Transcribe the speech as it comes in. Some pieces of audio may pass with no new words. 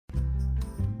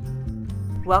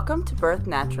Welcome to Birth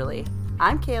Naturally.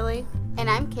 I'm Kaylee. And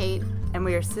I'm Kate. And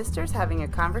we are sisters having a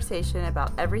conversation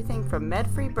about everything from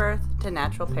med-free birth to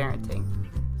natural parenting.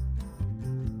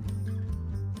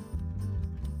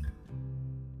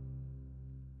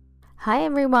 Hi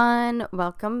everyone,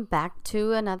 welcome back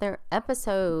to another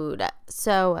episode.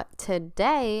 So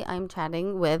today I'm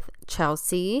chatting with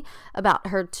Chelsea about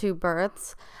her two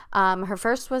births. Her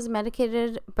first was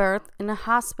medicated birth in a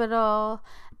hospital,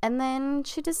 and then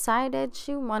she decided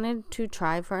she wanted to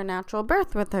try for a natural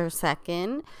birth with her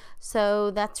second. So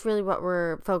that's really what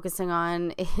we're focusing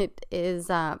on. It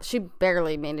is, she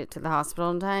barely made it to the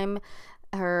hospital in time.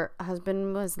 Her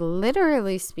husband was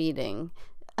literally speeding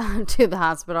to the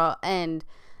hospital and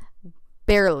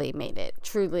barely made it.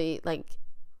 Truly, like,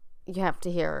 you have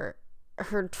to hear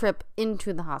her trip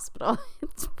into the hospital.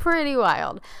 It's pretty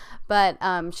wild. But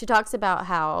she talks about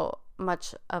how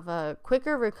much of a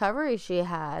quicker recovery she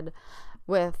had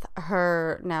with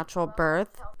her natural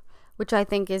birth, which I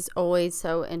think is always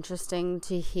so interesting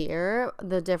to hear,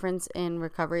 the difference in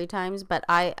recovery times. But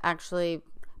I actually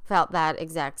felt that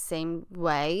exact same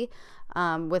way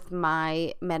with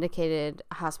my medicated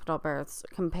hospital births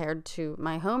compared to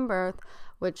my home birth,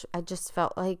 which I just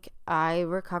felt like I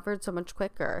recovered so much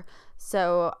quicker.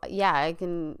 So yeah, I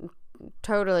can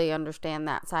totally understand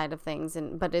that side of things,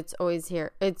 but it's always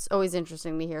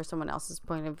interesting to hear someone else's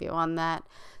point of view on that.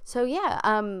 So yeah,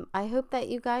 I hope that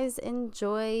you guys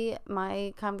enjoy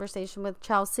my conversation with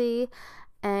Chelsea.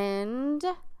 And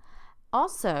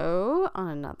also, on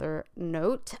another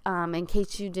note, in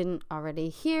case you didn't already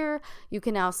hear, you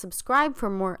can now subscribe for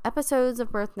more episodes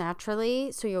of Birth Naturally,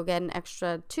 so you'll get an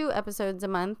extra 2 episodes a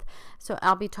month. So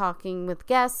I'll be talking with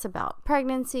guests about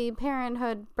pregnancy,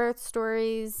 parenthood, birth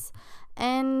stories,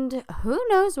 and who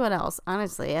knows what else,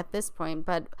 honestly, at this point.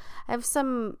 But I have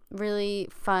some really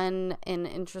fun and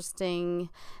interesting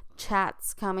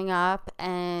chats coming up,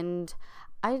 and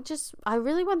I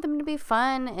really want them to be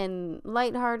fun and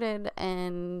lighthearted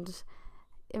and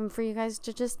for you guys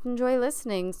to just enjoy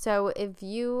listening. So if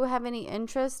you have any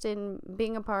interest in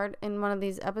being a part in one of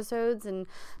these episodes and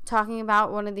talking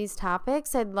about one of these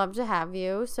topics, I'd love to have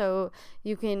you. So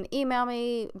you can email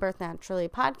me,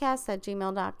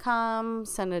 birthnaturallypodcast@gmail.com,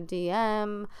 send a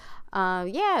DM.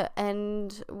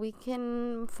 And we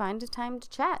can find a time to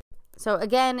chat. So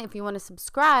again, if you want to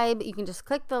subscribe, you can just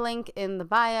click the link in the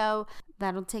bio.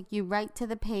 That'll take you right to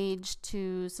the page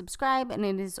to subscribe, and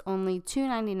it is only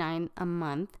 $2.99 a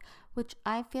month, which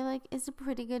I feel like is a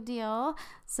pretty good deal.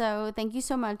 So thank you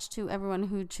so much to everyone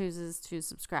who chooses to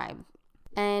subscribe.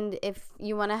 And if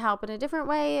you want to help in a different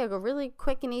way, a really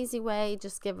quick and easy way,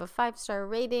 just give a 5-star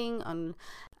rating on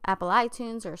Apple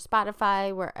iTunes or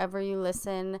Spotify, wherever you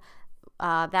listen.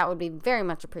 That would be very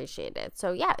much appreciated.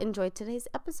 So yeah, enjoy today's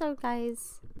episode,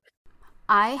 guys.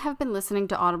 I have been listening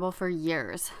to Audible for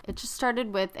years. It just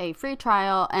started with a free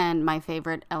trial and my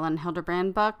favorite Ellen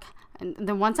Hilderbrand book. And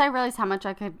then once I realized how much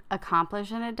I could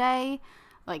accomplish in a day,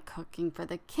 like cooking for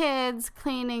the kids,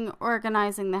 cleaning,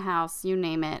 organizing the house, you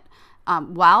name it,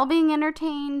 while being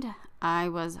entertained, I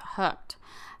was hooked.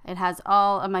 It has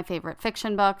all of my favorite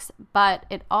fiction books, but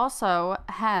it also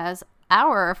has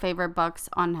our favorite books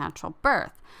on natural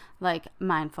birth, like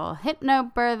Mindful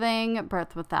Hypnobirthing,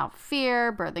 Birth Without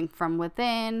Fear, Birthing from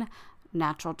Within,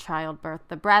 Natural Childbirth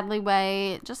the Bradley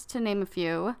Way, just to name a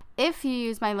few. If you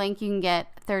use my link, you can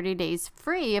get 30 days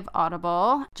free of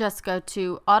Audible. Just go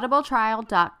to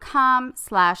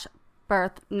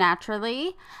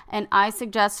audibletrial.com/birthnaturally, and I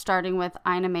suggest starting with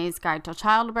Ina May's Guide to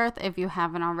Childbirth if you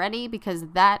haven't already, because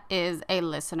that is a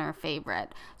listener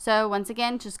favorite. So once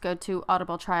again, just go to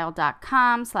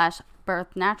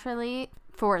audibletrial.com/birthnaturally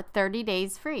for 30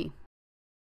 days free.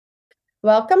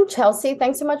 Welcome, Chelsea.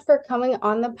 Thanks so much for coming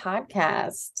on the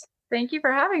podcast. Thank you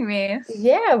for having me.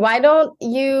 Yeah, why don't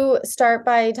you start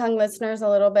by telling listeners a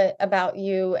little bit about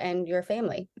you and your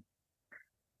family?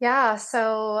 Yeah,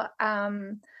 so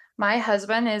my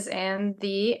husband is in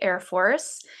the Air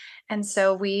Force, and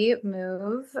so we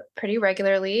move pretty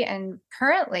regularly, and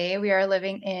currently we are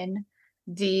living in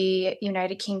the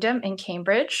United Kingdom in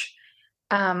Cambridge.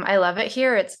 I love it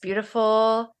here. It's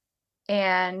beautiful,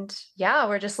 and yeah,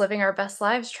 we're just living our best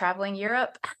lives, traveling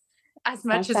Europe as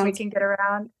much as we can get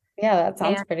around. Yeah, that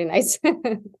sounds pretty nice.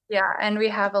 Yeah, and we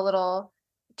have a little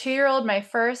 2-year-old, my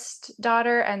first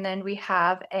daughter, and then we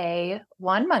have a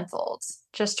 1-month-old,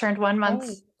 just turned 1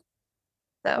 month.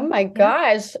 So, oh my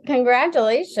gosh,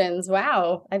 congratulations.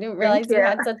 Wow. I didn't realize you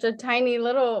had such a tiny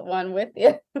little one with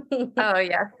you. Oh,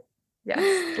 yeah.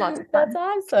 Yes, lots of fun. That's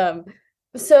awesome.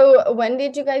 So when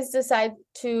did you guys decide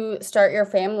to start your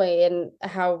family, and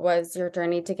how was your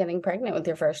journey to getting pregnant with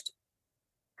your first?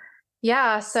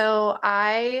 Yeah,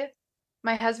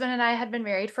 my husband and I had been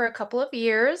married for a couple of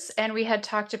years, and we had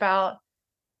talked about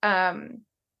um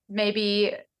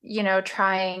maybe,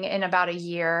 trying in about a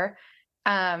year.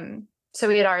 So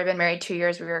we had already been married 2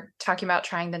 years. We were talking about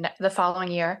trying the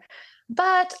following year.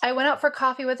 But I went out for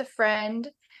coffee with a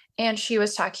friend, and she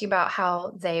was talking about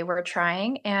how they were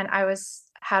trying, and I was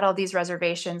had all these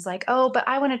reservations like, "Oh, but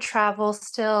I want to travel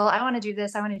still. I want to do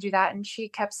this, I want to do that." And she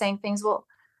kept saying things, "Well,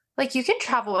 like you can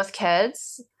travel with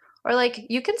kids, or like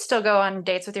you can still go on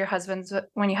dates with your husbands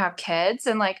when you have kids."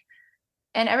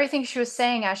 And everything she was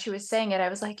saying as she was saying it, I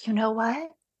was like, "You know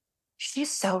what?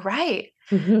 She's so right."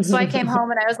 So I came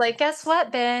home and I was like, "Guess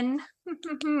what, Ben?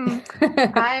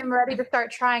 I'm ready to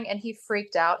start trying." And he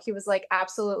freaked out. He was like,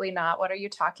 "Absolutely not. What are you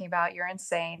talking about? You're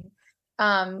insane."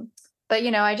 Um, but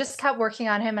I just kept working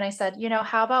on him, and I said,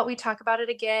 "How about we talk about it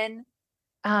again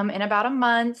in about a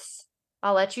month?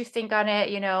 I'll let you think on it."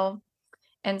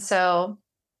 And so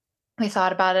we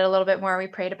thought about it a little bit more. We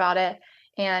prayed about it.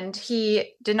 And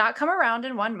he did not come around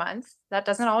in 1 month. That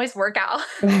doesn't always work out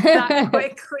that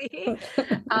quickly.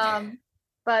 Um,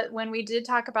 but when we did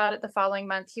talk about it the following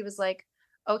month, he was like,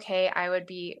 "Okay, I would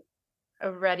be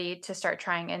ready to start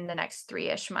trying in the next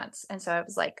 3-ish months." And so I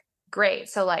was like, "Great."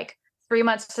 So, like, 3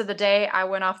 months to the day, I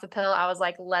went off the pill. I was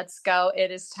like, "Let's go.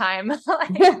 It is time."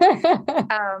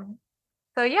 Um,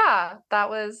 so yeah, that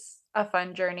was a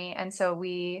fun journey. And so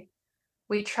we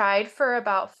tried for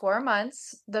about 4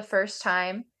 months the first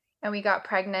time, and we got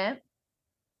pregnant,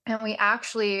 and we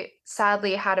actually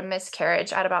sadly had a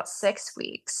miscarriage at about 6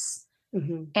 weeks,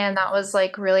 Mhm. and that was,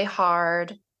 like, really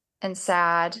hard and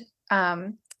sad.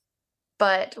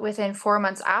 But within 4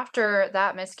 months after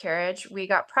that miscarriage, we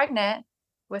got pregnant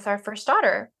with our first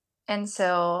daughter, and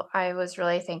so I was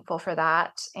really thankful for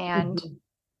that, and Mhm.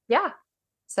 yeah,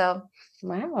 so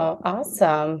Wow,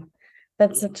 awesome.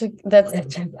 That's such a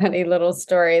funny little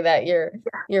story that your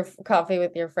coffee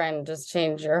with your friend just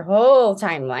changed your whole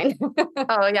timeline.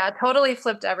 oh, yeah, totally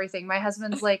flipped everything. My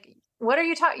husband's like, "What are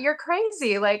you talking? You're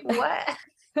crazy, like, what?"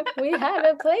 We had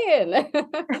a plan.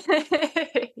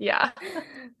 Yeah.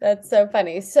 That's so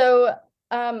funny. So,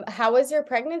 how was your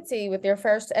pregnancy with your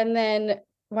first? And then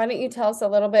why don't you tell us a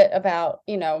little bit about,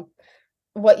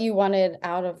 what you wanted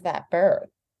out of that birth?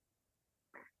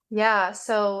 Yeah,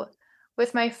 so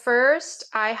with my first,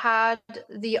 I had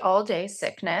the all-day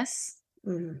sickness.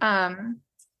 Mhm. Um,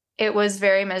 it was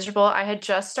very miserable. I had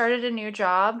just started a new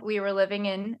job. We were living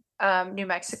in, New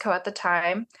Mexico at the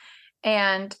time,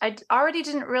 and already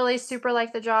didn't really super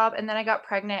like the job, and then I got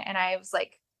pregnant, and I was,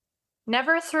 like,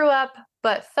 never threw up,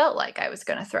 but felt like I was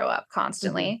gonna throw up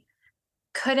Mhm. constantly.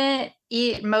 Couldn't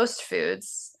eat most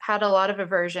foods, had a lot of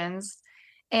aversions,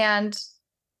 and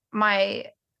my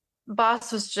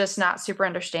boss was just not super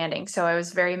understanding, so I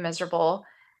was very miserable,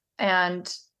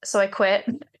 and so I quit.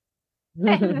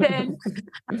 And then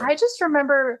I just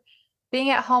remember being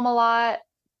at home a lot,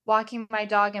 walking my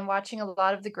dog, and watching a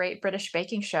lot of the Great British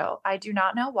Baking Show. I do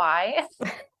not know why,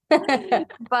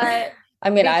 but I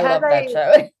mean, I because love that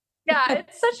show. yeah,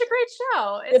 it's such a great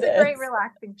show. It's It a great is.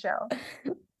 relaxing show.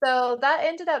 So that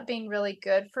ended up being really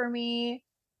good for me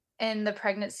in the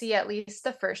pregnancy, at least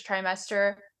the first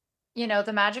trimester.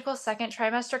 The magical second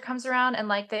trimester comes around, and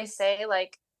like they say,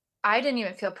 like, I didn't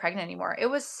even feel pregnant anymore. It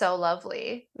was so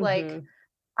lovely. Like, Mhm.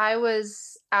 I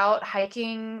was out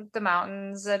hiking the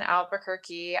mountains in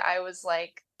Albuquerque. I was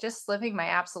like just living my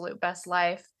absolute best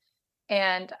life.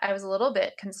 And I was a little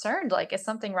bit concerned, like, is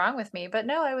something wrong with me? But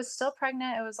no, I was still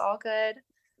pregnant. It was all good.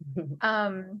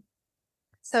 Um,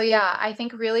 so yeah, I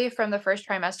think really from the first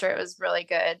trimester, it was really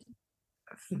good.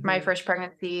 My Mhm. first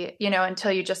pregnancy,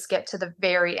 until you just get to the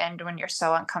very end when you're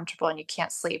so uncomfortable and you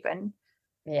can't sleep, and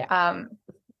Yeah. um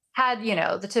had,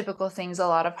 the typical things, a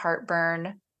lot of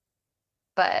heartburn,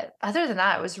 but other than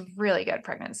that, it was really good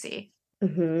pregnancy.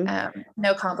 Mhm.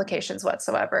 No complications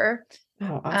whatsoever.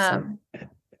 Oh, awesome. Um,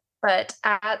 but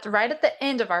at right at the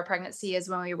end of our pregnancy is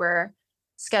when we were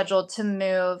scheduled to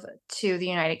move to the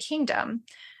United Kingdom.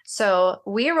 So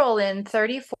we roll in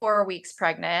 34 weeks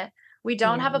pregnant. We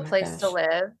don't Oh have a my place to gosh.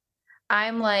 live.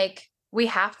 I'm like, we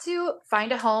have to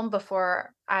find a home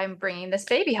before I'm bringing this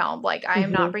baby home. Like, I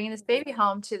am not Mhm. bringing this baby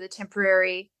home to the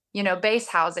temporary, base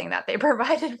housing that they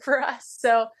provided for us.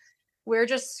 So we're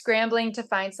just scrambling to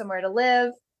find somewhere to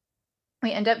live.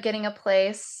 We end up getting a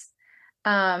place.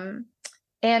 Um,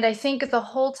 and I think the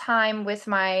whole time with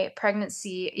my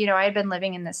pregnancy, I had been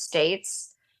living in the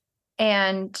States,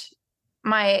 and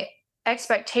my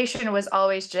expectation was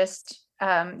always just,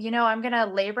 I'm going to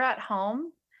labor at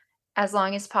home as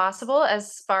long as possible,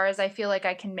 as far as I feel like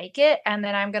I can make it. And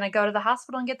then I'm going to go to the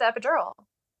hospital and get the epidural.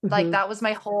 Like, Mhm. that was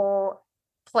my whole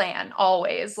plan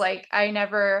always. Like I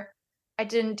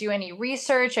didn't do any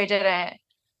research.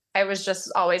 I was just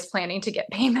always planning to get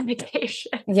pain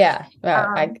medication. Yeah.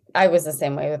 I was the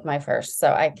same way with my first,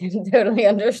 so I can totally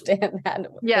understand that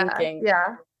thinking.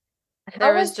 Yeah.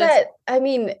 How was that? I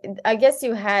mean, I guess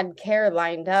you had care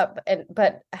lined up,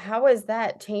 but how is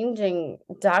that changing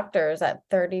doctors at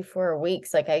 34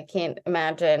 weeks? Like, I can't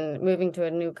imagine moving to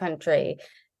a new country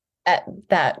at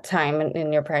that time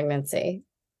in your pregnancy.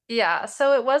 Yeah.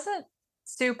 So it wasn't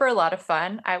super a lot of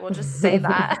fun. I will just say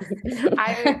that.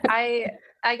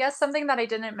 I guess something that I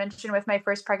didn't mention with my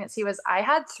first pregnancy was I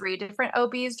had 3 different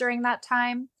OBs during that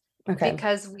time Okay.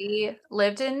 because we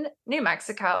lived in New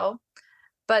Mexico.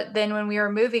 But then when we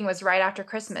were moving was right after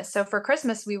Christmas. So for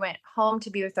Christmas, we went home to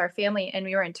be with our family and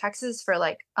we were in Texas for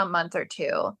like a month or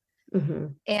 2. Mm-hmm.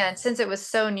 And since it was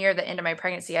so near the end of my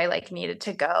pregnancy, I like needed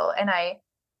to go. And I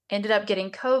ended up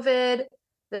getting COVID.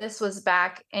 This was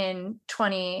back in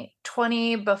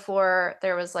 2020 before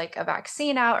there was like a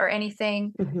vaccine out or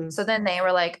anything. Mm-hmm. So then they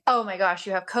were like, oh my gosh,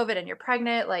 you have COVID and you're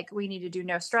pregnant. Like we need to do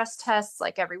no stress tests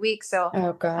like every week. So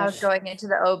Oh I was gosh. going into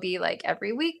the OB like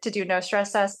every week to do no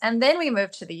stress tests. And then we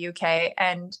moved to the UK.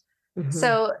 And Mm-hmm.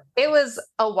 so it was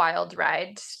a wild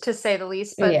ride to say the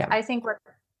least. But Yeah. I think what's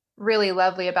really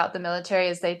lovely about the military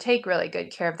is they take really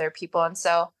good care of their people. And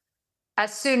so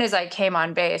as soon as I came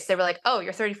on base, they were like, oh,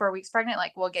 you're 34 weeks pregnant.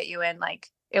 Like, we'll get you in. Like,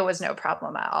 it was no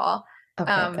problem at all.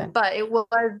 Okay, good. But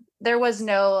there was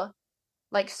no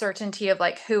like certainty of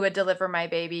like who would deliver my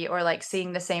baby or like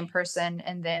seeing the same person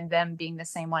and then them being the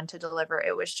same one to deliver.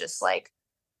 It was just like,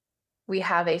 we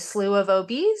have a slew of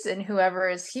OBs and whoever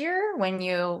is here when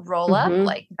you roll up, Mm-hmm.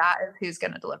 like that is who's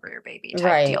going to deliver your baby type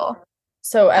Right. deal.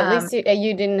 So at least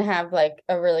you didn't have like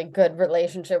a really good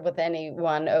relationship with any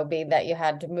one OB that you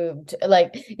had to move to.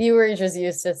 Like you were just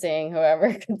used to seeing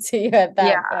whoever could see you at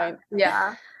that point.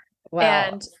 Yeah. Wow.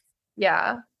 And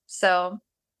so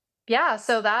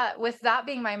that with that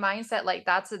being my mindset, like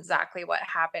that's exactly what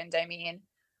happened. I mean,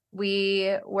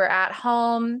 we were at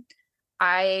home.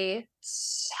 I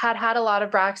had a lot of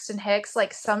Braxton Hicks,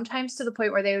 like sometimes to the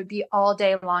point where they would be all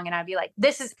day long and I'd be like,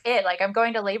 this is it. Like I'm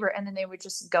going to labor. And then they would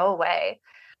just go away.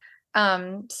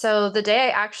 So the day I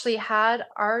actually had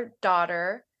our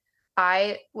daughter,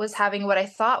 I was having what I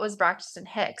thought was Braxton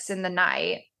Hicks in the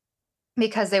night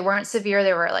because they weren't severe.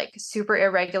 They were like super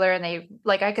irregular and they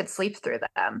like, I could sleep through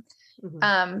them.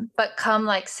 Mm-hmm. But come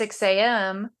like 6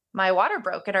 a.m., my water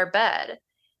broke in our bed.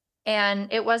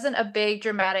 And it wasn't a big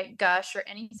dramatic gush or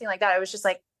anything like that. It was just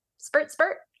like spurt,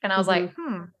 spurt. And I was like,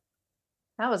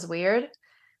 that was weird.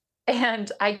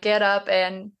 And I get up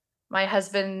and my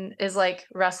husband is like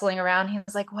wrestling around. He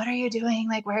was like, what are you doing?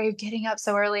 Like, why are you getting up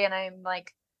so early? And I'm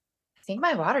like, I think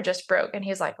my water just broke. And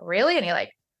he's like, really? And he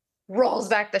like rolls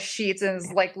back the sheets and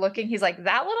is like looking. He's like,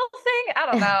 that little thing?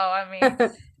 I don't know. I mean,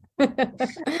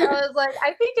 I was like,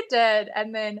 I think it did.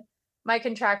 And then my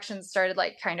contractions started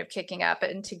like kind of kicking up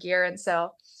into gear. And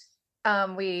so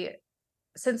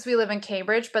since we live in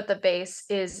Cambridge, but the base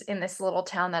is in this little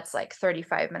town that's like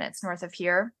 35 minutes north of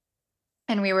here.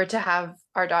 And we were to have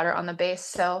our daughter on the base.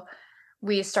 So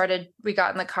we got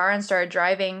in the car and started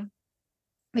driving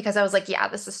because I was like, yeah,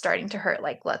 this is starting to hurt.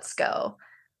 Like, let's go.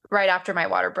 Right after my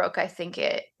water broke, I think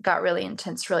it got really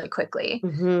intense really quickly.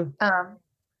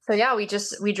 So yeah, we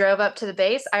drove up to the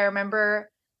base. I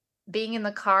remember being in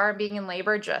the car, being in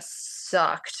labor just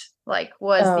sucked. Like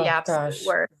was the absolute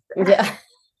worst. Yeah.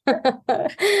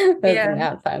 That's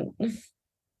not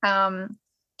fun.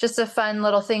 Just a fun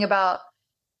little thing about,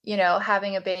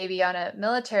 having a baby on a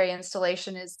military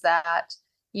installation is that,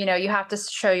 you have to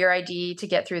show your ID to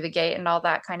get through the gate and all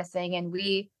that kind of thing. And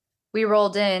we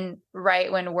rolled in right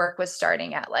when work was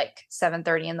starting at like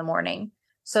 7:30 in the morning.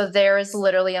 So there is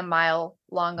literally a mile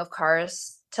long of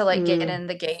cars to like get in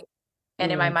the gate.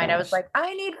 And in my mind, I was like,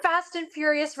 I need Fast and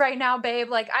Furious right now, babe.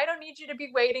 Like, I don't need you to be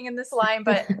waiting in this line.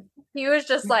 But he was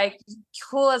just like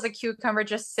cool as a cucumber,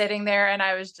 just sitting there. And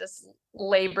I was just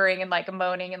laboring and like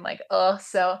moaning and like, oh.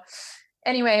 So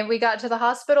anyway, we got to the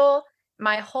hospital.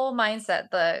 My whole mindset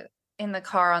in the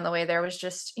car on the way there was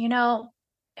just,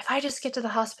 if I just get to the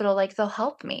hospital, like they'll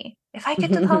help me. If I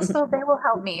get to the hospital, they will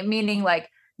help me. Meaning like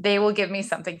they will give me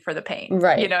something for the pain.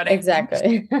 Right. You know what I mean?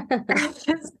 Exactly.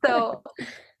 So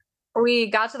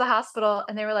we got to the hospital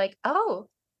and they were like, oh,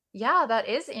 yeah, that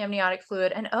is amniotic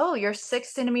fluid. And oh, you're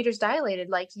 6 centimeters dilated.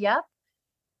 Like, yep.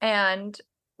 And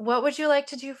what would you like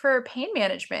to do for pain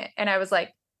management? And I was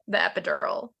like, the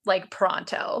epidural, like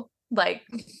pronto, like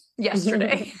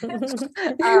yesterday.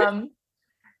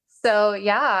 So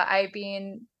yeah,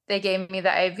 they gave me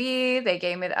the IV, they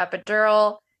gave me the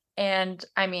epidural. And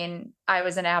I mean, I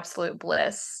was in absolute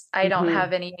bliss. I don't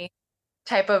have any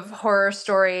type of horror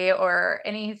story or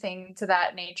anything to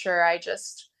that nature. I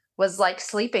just was like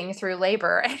sleeping through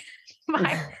labor.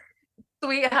 My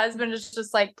sweet husband is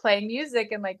just like playing music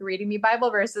and like reading me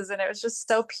Bible verses, and it was just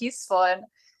so peaceful.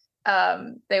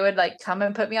 And they would like come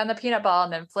and put me on the peanut ball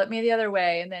and then flip me the other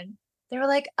way, and then they were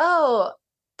like, "Oh,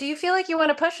 do you feel like you want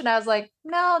to push?" And I was like,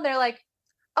 "No." And they're like,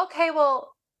 "Okay,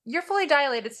 well, you're fully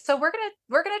dilated, so we're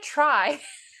gonna try."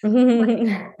 Like,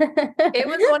 it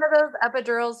was one of those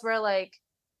epidurals where like,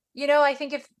 I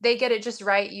think if they get it just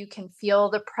right, you can feel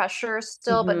the pressure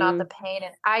still, but not the Mhm. pain.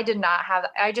 And I did not have,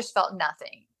 I just felt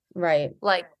nothing, Right.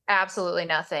 like absolutely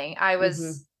nothing. I Mhm.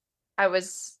 was, I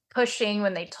was pushing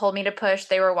when they told me to push.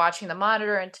 They were watching the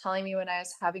monitor and telling me when I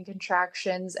was having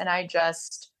contractions. And I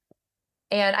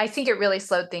think it really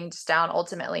slowed things down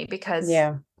ultimately because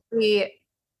Yeah. we,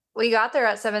 we got there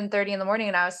at 7:30 in the morning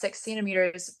and I was 6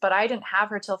 centimeters, but I didn't have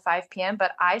her till 5 p.m.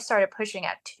 But I started pushing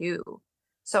at 2.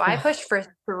 So I pushed for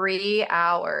 3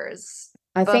 hours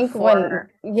I think before.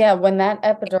 when that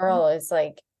epidural is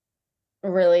like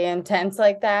really intense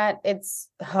like that, it's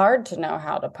hard to know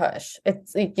how to push.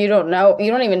 It's like you don't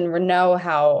even know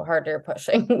how hard you're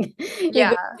pushing. You could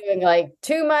Yeah. be doing like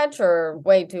too much or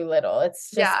way too little.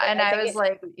 It's just, Yeah. And I I think was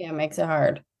like, yeah, makes it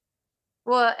hard.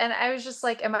 well, and I was just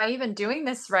like, am I even doing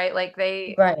this right? Like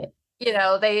Right.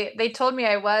 they told me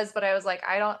I was, but I was like,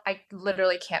 I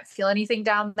literally can't feel anything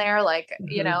down there. Like,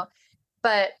 Hmm.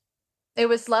 but it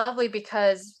was lovely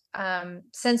because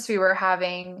since we were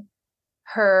having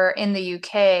her in the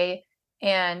UK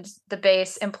and the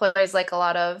base employs like a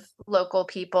lot of local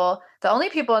people. The only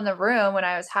people in the room when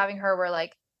I was having her were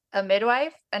like a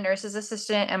midwife, a nurse's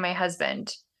assistant, and my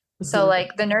husband. So Hmm.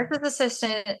 like the nurse's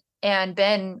assistant and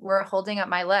Ben were holding up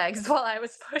my legs while I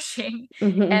was pushing.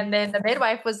 Hmm. And then the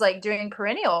midwife was like doing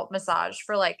perineal massage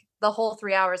for like the whole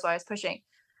 3 hours while I was pushing.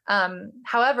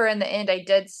 However, in the end, I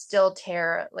did still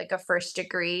tear like a first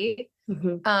degree.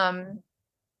 Hmm. Um,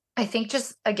 I think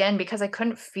just again because I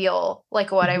couldn't feel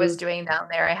like what I was Hmm. doing down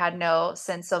there. I had no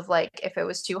sense of like if it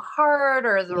was too hard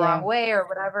or the wrong Yeah. way or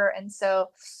whatever. And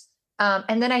so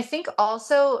and then I think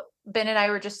also Ben and I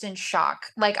were just in shock.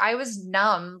 Like I was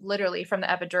numb literally from the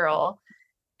epidural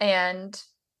and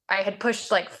I had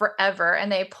pushed like forever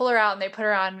and they pull her out and they put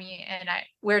her on me and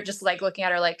we're just like looking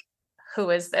at her like who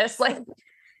is this? Like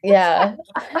Yeah.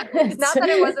 not that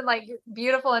it wasn't like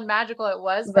beautiful and magical it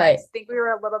was, but I Right. think we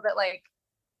were a little bit like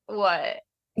what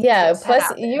Yeah, just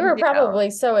plus you happened, were probably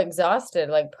so exhausted,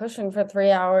 like pushing for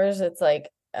 3 hours. It's like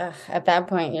at that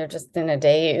point you're just in a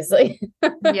daze. Like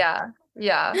Yeah,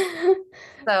 yeah.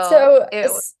 So so it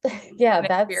was yeah, an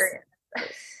experience.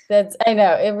 that's I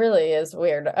know it really is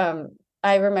weird.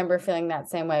 I remember feeling that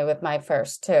same way with my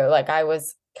first too. Like I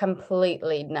was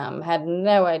completely numb, had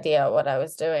no idea what I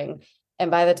was doing. And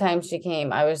by the time she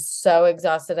came, I was so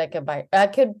exhausted I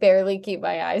could barely keep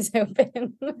my eyes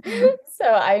open. Mhm.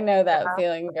 So I know that Yeah,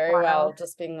 feeling very wild. well,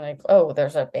 just being like, oh,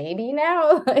 there's a baby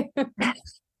now.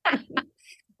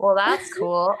 Well, that's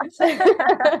cool.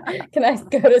 Can I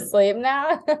go to sleep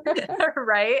now?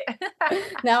 Right?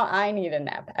 Now I need a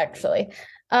nap, actually.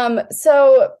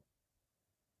 So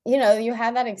you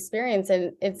had that experience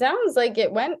and it sounds like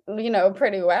it went,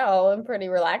 pretty well and pretty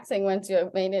relaxing once you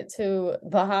made it to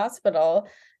the hospital.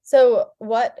 So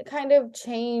what kind of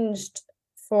changed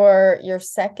for your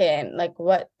second? Like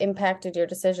what impacted your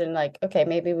decision? Like, okay,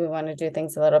 maybe we want to do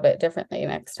things a little bit differently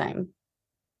next time.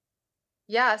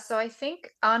 Yeah, so I think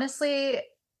honestly,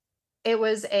 it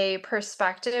was a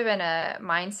perspective and a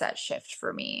mindset shift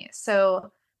for me.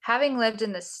 So, having lived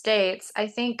in the States, I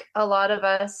think a lot of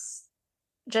us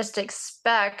just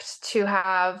expect to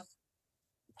have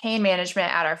pain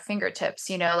management at our fingertips,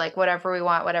 like whatever we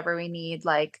want, whatever we need,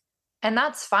 like, and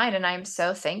that's fine. And I'm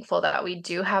so thankful that we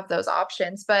do have those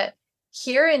options. But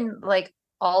here in like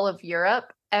all of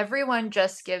Europe, everyone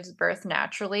just gives birth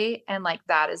naturally. And like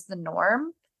that is the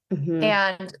norm. Hmm.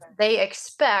 And they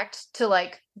expect to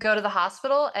like go to the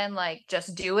hospital and like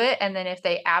just do it. And then if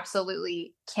they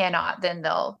absolutely cannot, then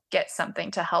they'll get something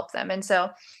to help them. And so,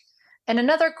 and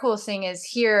another cool thing is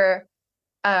here,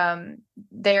 um,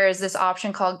 there is this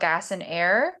option called gas and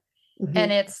air.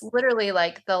 And Hmm. it's literally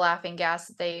like the laughing gas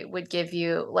that they would give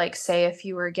you, like, say, if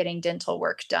you were getting dental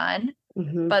work done,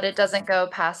 Hmm. but it doesn't go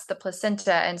past the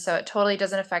placenta. And so it totally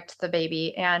doesn't affect the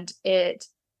baby. And it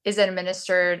is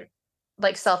administered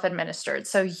like self administered.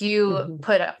 So you Hmm.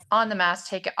 put it on the mask,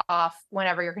 take it off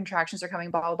whenever your contractions are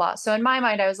coming, blah, blah, blah. So in my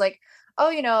mind, I was like,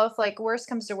 oh, if like worst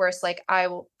comes to worst, like I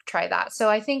will try that. So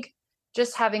I think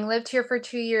just having lived here for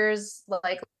 2 years,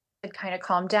 like it kind of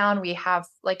calmed down. We have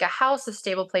like a house, a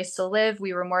stable place to live.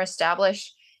 We were more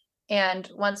established. And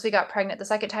once we got pregnant the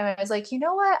second time, I was like, you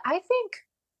know what? I think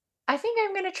I think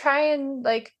I'm gonna try and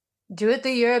like do it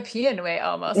the European way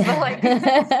almost, but like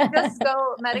just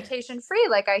go medication free.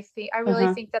 Like I really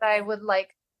Uh-huh. think that I would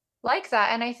like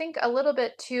that. And I think a little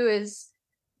bit too is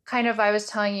kind of I was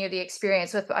telling you the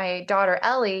experience with my daughter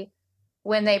Ellie.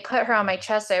 When they put her on my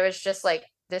chest, I was just like,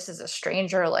 this is a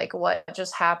stranger, like what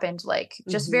just happened? Like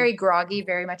just Mm-hmm. very groggy,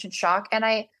 very much in shock. And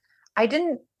I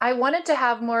wanted to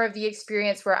have more of the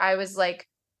experience where I was like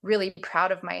really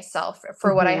proud of myself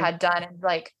for what I Mm-hmm. had done and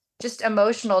like just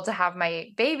emotional to have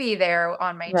my baby there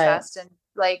on my Right. chest. And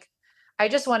like I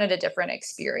just wanted a different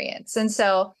experience. And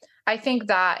so I think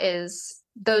that is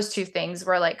those two things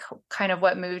were like kind of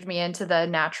what moved me into the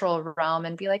natural realm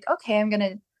and be like, okay, I'm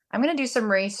going to do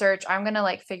some research. I'm going to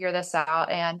like figure this out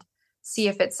and see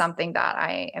if it's something that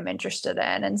I am interested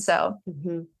in. And so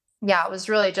Mm-hmm. yeah, it was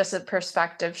really just a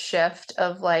perspective shift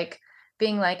of like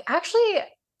being like, actually,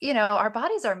 our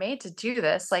bodies are made to do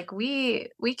this. Like we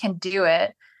can do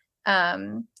it.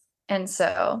 Um, and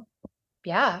so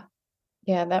yeah.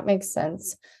 Yeah, that makes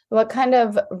sense. What kind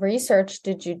of research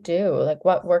did you do? Like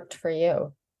what worked for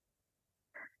you?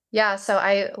 Yeah, so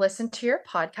I listened to your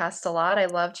podcast a lot. I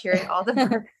loved hearing all the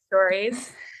birth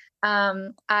stories.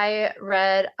 I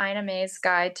read Ina May's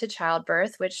Guide to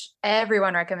Childbirth, which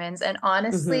everyone recommends. And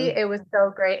honestly, Mm-hmm. it was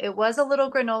so great. It was a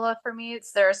little granola for me.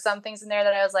 There are some things in there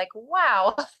that I was like,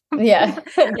 wow. Yeah.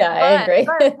 Yeah, I but agree.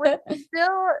 but would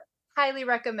still highly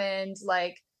recommend.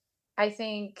 Like, I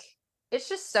think it's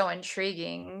just so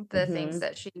intriguing the things Mm-hmm.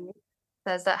 that she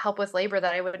says that help with labor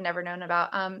that I would have never known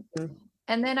about.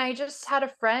 And then I just had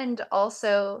a friend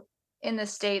also in the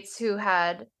States who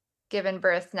had given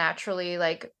birth naturally,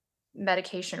 like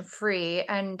medication free.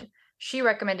 And she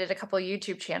recommended a couple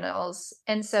YouTube channels.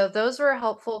 And so those were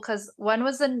helpful because one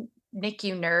was a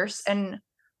NICU nurse and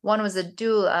one was a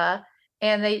doula.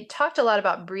 And they talked a lot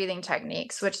about breathing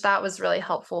techniques, which that was really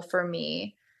helpful for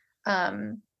me.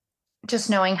 Um, just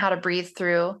knowing how to breathe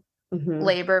through Mm-hmm.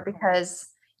 labor because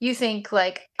you think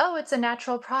like, oh, it's a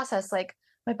natural process. Like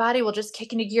my body will just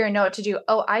kick into gear and know what to do.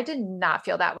 Oh, I did not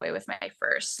feel that way with my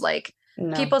first. Like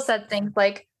No. people said things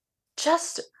like,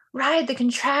 just ride the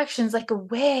contractions like a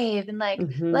wave and like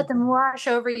Mm-hmm. let them wash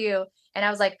over you. And I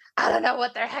was like, I don't know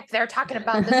what the heck they're talking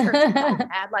about. This hurts so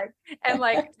bad. Like, and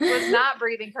like was not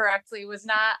breathing correctly, was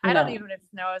not, I don't No. even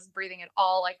know I was breathing at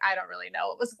all. Like, I don't really know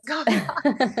what was going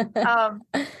on.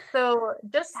 So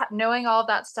just knowing all of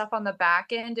that stuff on the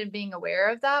back end and being aware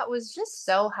of that was just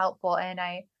so helpful. And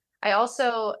I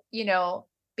also,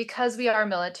 because we are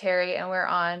military and we're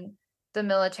on the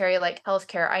military like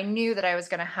healthcare, I knew that I was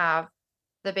going to have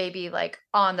the baby like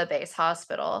on the base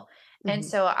hospital. And Mhm.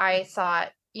 so I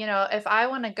thought, if I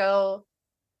want to go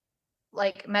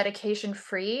like medication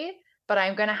free, but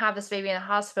I'm going to have this baby in the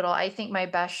hospital, I think my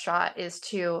best shot is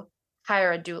to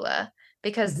hire a doula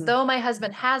because Mhm. though my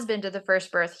husband has been to the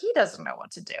first birth, he doesn't know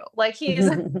what to do. Like he's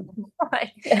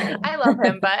like, I love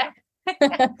him, but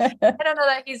I don't know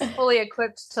that he's fully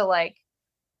equipped to like,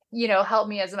 help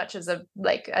me as much as a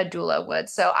doula would.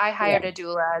 So I Yeah. hired a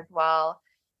doula as well.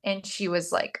 And she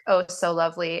was like, oh, so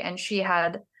lovely. And she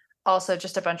had also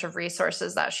just a bunch of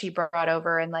resources that she brought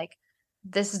over and like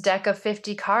this deck of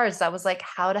 50 cards that was like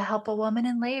how to help a woman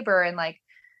in labor and like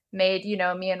made,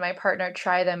 me and my partner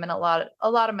try them and a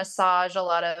lot of massage, a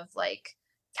lot of like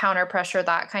counter pressure,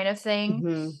 that kind of thing.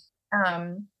 Mhm.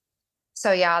 Um,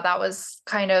 so yeah, that was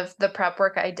kind of the prep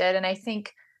work I did. And I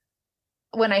think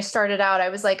when I started out, I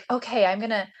was like, okay, I'm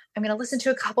gonna listen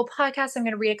to a couple podcasts, I'm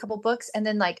gonna read a couple books, and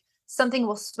then like something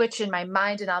will switch in my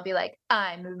mind and I'll be like,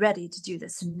 I'm ready to do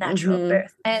this natural Mhm.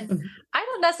 birth. And Mhm. I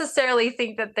don't necessarily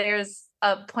think that there's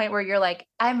a point where you're like,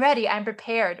 I'm ready, I'm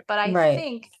prepared. But I Right.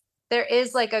 think there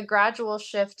is like a gradual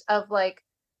shift of like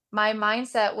my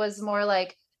mindset was more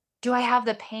like, do I have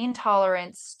the pain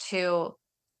tolerance to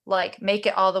like make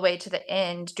it all the way to the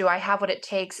end? Do I have what it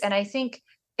takes? And I think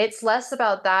it's less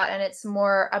about that and it's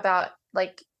more about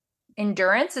like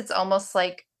endurance. It's almost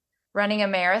like running a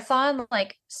marathon.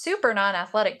 Like super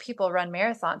non-athletic people run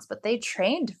marathons, but they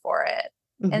trained for it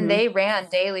and Mhm. they ran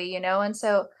daily, and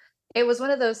so it was one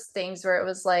of those things where it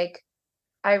was like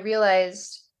I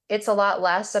realized it's a lot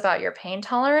less about your pain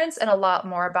tolerance and a lot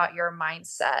more about your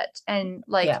mindset and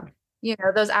like Yeah.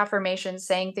 those affirmations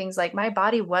saying things like my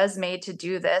body was made to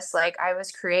do this, like I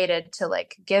was created to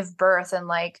like give birth and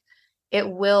like it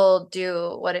will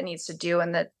do what it needs to do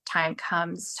when the time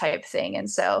comes type thing. And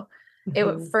so it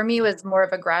Mhm. for me was more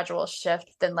of a gradual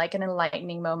shift than like an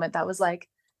enlightening moment that was like,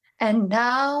 and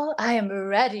now I am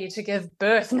ready to give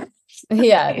birth.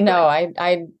 Yeah, no, Like,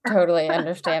 I totally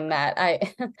understand that.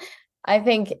 I I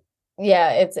think,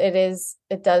 yeah,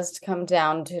 it does come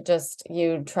down to just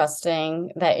you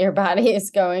trusting that your body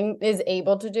is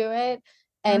able to do it.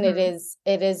 And Hmm.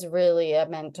 it is really a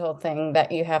mental thing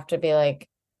that you have to be like,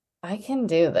 I can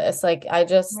do this. Like,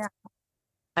 Yeah.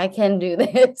 I can do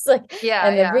this. Like, Yeah.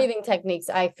 and the Yeah. breathing techniques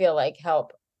I feel like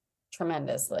help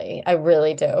tremendously. I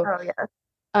really do. Oh,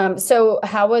 yeah. So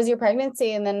how was your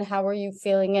pregnancy, and then how were you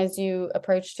feeling as you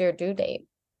approached your due date?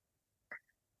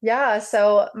 Yeah,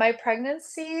 so my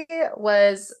pregnancy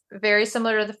was very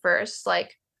similar to the first,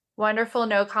 like wonderful,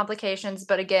 no complications,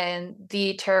 but again,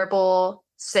 the terrible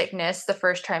sickness the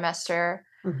first trimester,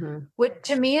 Mm-hmm. which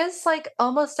to me is like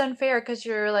almost unfair because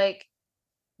you're like,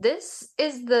 this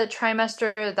is the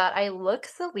trimester that I look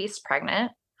the least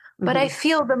pregnant, but I Mm-hmm.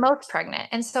 feel the most pregnant.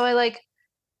 And so I like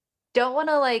don't want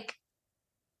to like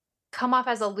come off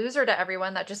as a loser to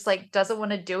everyone that just like doesn't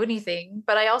want to do anything,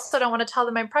 but I also don't want to tell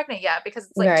them I'm pregnant yet because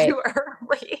it's like Right. too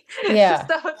early. Yeah.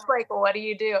 So it's like, what do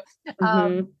you do?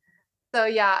 Mm-hmm. So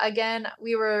yeah, again,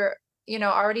 we were,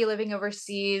 already living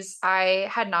overseas. I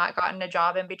had not gotten a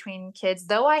job in between kids,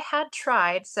 though I had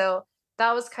tried. So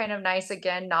that was kind of nice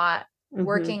again, not Mm-hmm.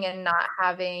 working and not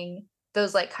having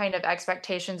those like kind of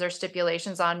expectations or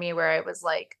stipulations on me where I was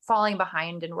like falling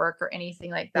behind in work or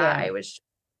anything like that. Yeah. I was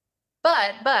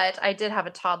but I did have a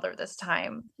toddler this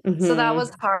time. So that Mm-hmm.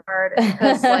 was hard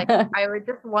because like I would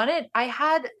just wanted I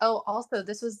had also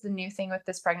this was the new thing with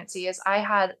this pregnancy is I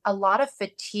had a lot of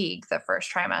fatigue the first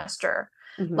trimester.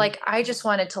 Mm-hmm. Like I just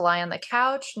wanted to lie on the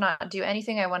couch, not do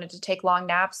anything. I wanted to take long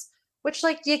naps, which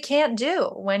like you can't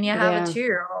do when you have a Yeah.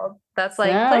 2-year-old that's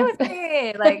like, play No. with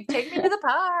me, like take me to the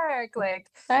park. Like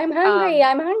I'm hungry.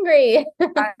 um I'm hungry.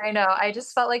 I know. I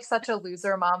just felt like such a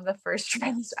loser mom the first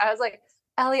trimester. I was like,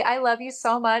 Ellie, I love you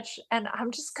so much. And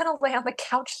I'm just gonna lay on the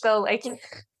couch though. Like,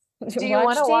 do you want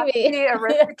Watch to watch TV.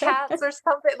 the Aristocats or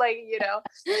something?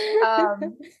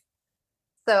 Um,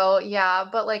 so yeah,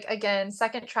 but like again,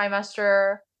 second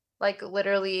trimester, like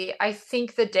literally, I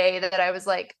think the day that I was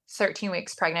like 13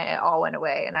 weeks pregnant, it all went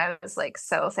away. And I was like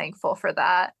so thankful for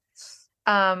that.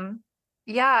 Um,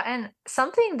 yeah, and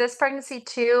something this pregnancy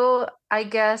too, I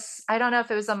guess, I don't know if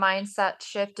it was a mindset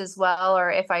shift as well, or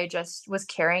if I just was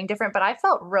carrying different, but I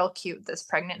felt real cute this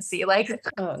pregnancy. Like,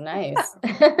 Oh, nice.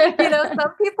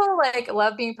 some people like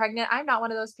love being pregnant. I'm not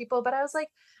one of those people, but I was like,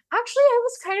 actually, I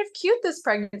was kind of cute this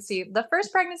pregnancy. The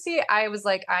first pregnancy, I was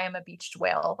like, I am a beached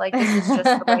whale. Like, this is just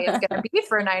the way it's going to be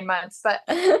for 9 months. But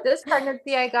this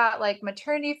pregnancy, I got like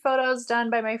maternity photos done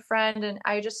by my friend, and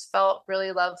I just felt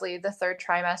really lovely the third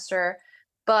trimester.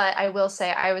 But I will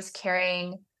say, I was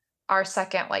carrying our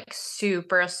second like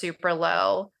super, super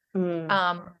low.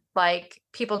 Mm. Like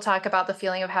people talk about the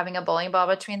feeling of having a bowling ball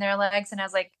between their legs. And I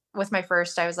was like, with my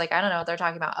first, I was like, I don't know what they're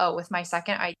talking about. Oh, with my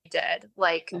second, I did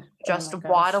like Oh just my gosh.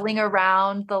 waddling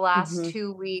around the last Mm-hmm.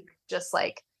 2 weeks, just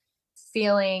like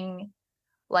feeling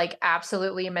like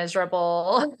absolutely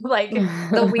miserable, like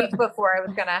the week before I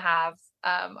was gonna have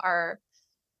our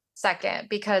second,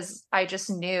 because I just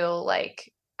knew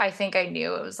like I think I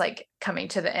knew it was like coming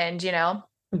to the end.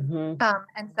 Mm-hmm.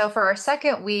 And so for our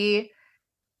second, we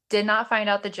did not find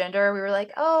out the gender. We were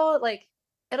like, oh, like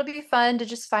it'll be fun to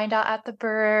just find out at the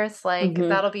birth. Like Mm-hmm.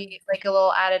 that'll be like a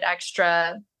little added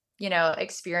extra,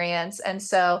 experience. And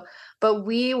so, but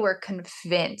we were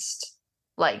convinced,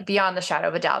 like beyond the shadow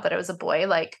of a doubt, that it was a boy.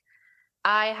 Like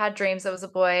I had dreams it was a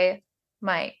boy.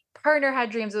 My partner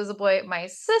had dreams it was a boy. My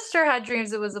sister had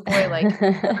dreams it was a boy. Like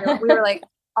we were like,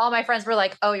 all my friends were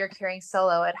like, oh, you're carrying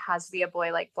solo. It has to be a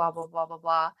boy, like blah, blah, blah, blah,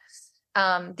 blah.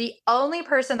 The only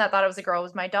person that thought it was a girl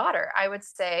was my daughter. I would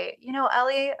say,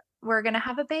 Ellie, we're going to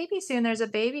have a baby soon. There's a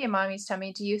baby in mommy's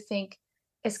tummy. Do you think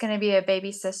it's going to be a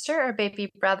baby sister or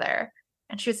baby brother?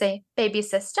 And she would say, baby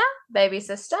sister,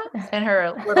 in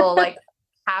her little like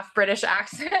half British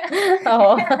accent.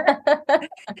 Oh.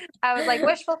 I was like,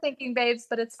 wishful thinking, babes,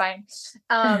 but it's fine.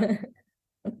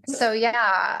 So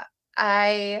yeah,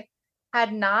 I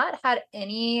had not had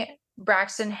any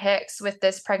Braxton Hicks with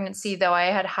this pregnancy, though I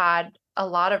had had a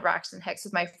lot of Braxton Hicks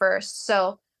with my first.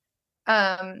 So,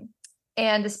 and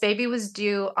this baby was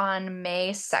due on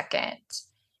May 2nd.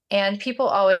 And people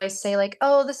always say like,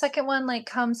 oh, the second one like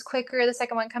comes quicker, the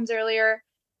second one comes earlier.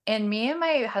 And me and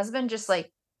my husband just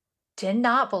like did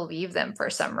not believe them for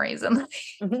some reason.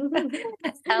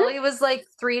 Ellie was like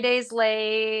 3 days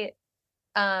late.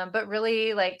 But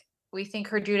really, like, we think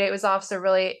her due date was off. So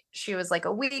really, she was like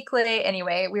a week late.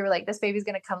 Anyway, we were like, this baby's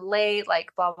gonna come late,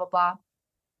 like blah blah blah.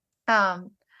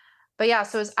 Um, but yeah,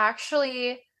 so it was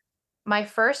actually my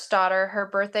first daughter. Her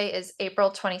birthday is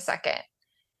April 22nd.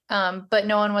 But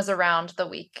no one was around the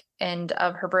weekend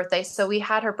of her birthday, so we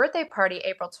had her birthday party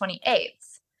April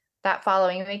 28th, that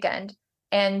following weekend.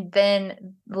 And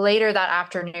then later that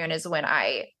afternoon is when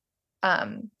I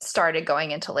started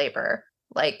going into labor,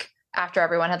 like after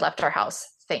everyone had left our house,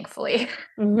 thankfully.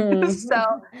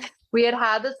 So we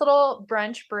had this little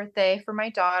brunch birthday for my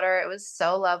daughter. It was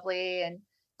so lovely, and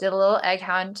did a little egg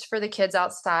hunt for the kids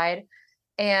outside.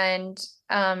 And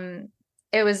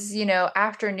it was,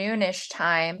 afternoonish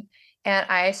time. And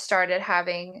I started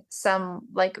having some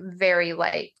like very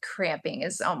light cramping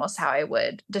is almost how I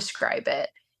would describe it.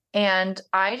 And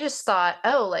I just thought,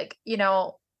 oh, like,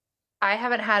 I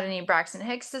haven't had any Braxton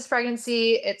Hicks this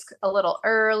pregnancy. It's a little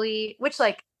early, which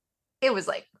like it was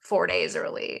like 4 days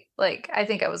early. Like I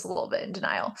think I was a little bit in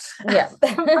denial. Yeah.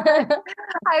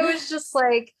 I was just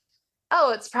like,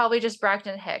 oh, it's probably just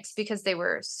Braxton Hicks because they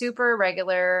were super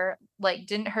regular, like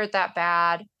didn't hurt that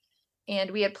bad.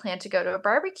 And we had planned to go to a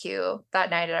barbecue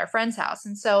that night at our friend's house.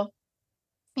 And so,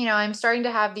 I'm starting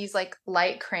to have these like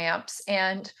light cramps,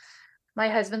 and my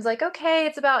husband's like, okay,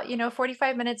 it's about,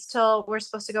 45 minutes till we're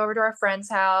supposed to go over to our friend's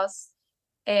house.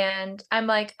 And I'm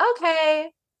like, okay,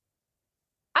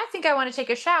 I think I want to take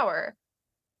a shower.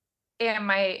 And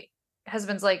my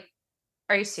husband's like,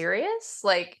 are you serious?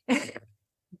 Like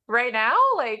right now?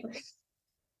 Like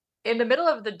in the middle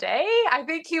of the day? I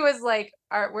think he was like,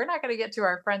 we're not going to get to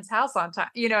our friend's house on time.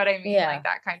 You know what I mean? Yeah. Like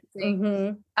that kind of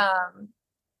thing.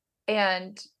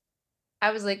 And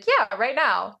I was like, yeah, right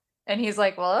now. And he's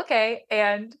like, well, okay.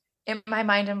 And in my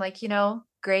mind, I'm like,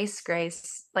 Grace,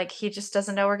 like he just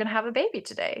doesn't know we're going to have a baby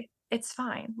today. It's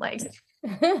fine. Like, so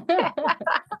I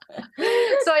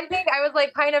think I was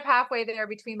like kind of halfway there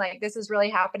between like, this is really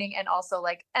happening. And also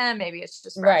like, maybe it's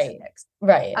just right. Hicks.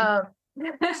 Right.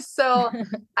 So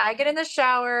I get in the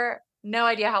shower, no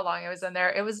idea how long I was in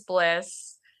there. It was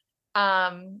bliss.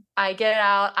 I get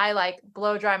out, I like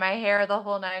blow dry my hair, the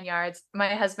whole 9 yards.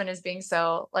 My husband is being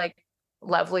so like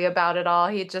lovely about it all.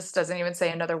 He just doesn't even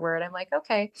say another word. I'm like,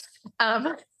 okay.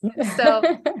 So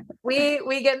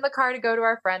we get in the car to go to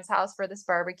our friend's house for this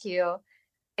barbecue.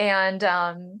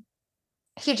 And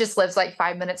he just lives like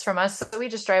 5 minutes from us. So we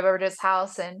just drive over to his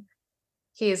house, and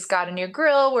he's got a new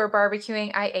grill. We're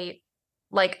barbecuing. I ate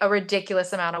like a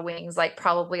ridiculous amount of wings, like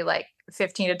probably like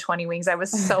 15 to 20 wings. I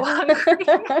was so hungry.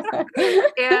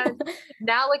 And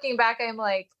now looking back, I'm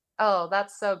like, oh,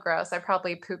 that's so gross. I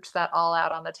probably pooped that all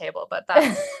out on the table, but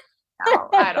that's,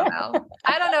 I don't know.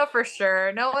 I don't know for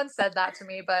sure. No one said that to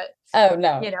me, but oh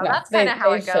no, that's kind of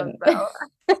how it goes though.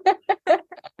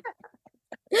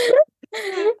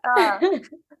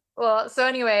 Well, so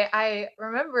anyway, I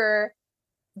remember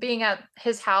being at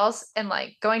his house and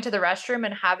like going to the restroom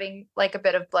and having like a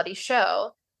bit of bloody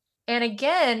show. And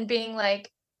again, being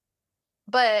like,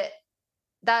 but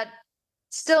that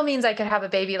still means I could have a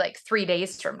baby like 3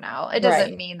 days from now. It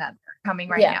doesn't mean that they're coming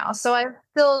right now. So I'm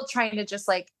still trying to just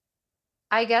like,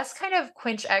 I guess, kind of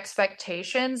quench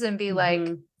expectations and be like,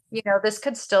 this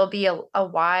could still be a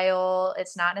while.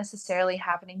 It's not necessarily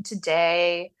happening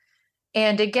today.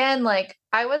 And again, like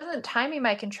I wasn't timing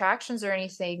my contractions or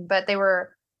anything, but they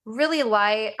were really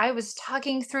light. I was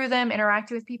talking through them,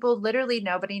 interacting with people. Literally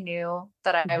nobody knew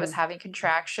that I was having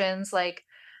contractions. Like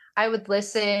I would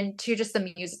listen to just the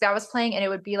music that was playing, and it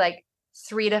would be like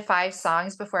 3 to 5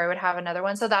 songs before I would have another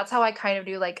one. So that's how I kind of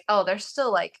do like, oh, they're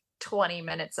still like 20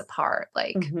 minutes apart.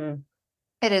 Like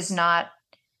it is not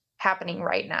happening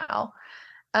right now.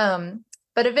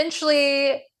 But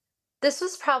eventually this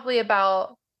was probably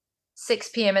about 6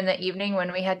 p.m. in the evening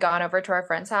when we had gone over to our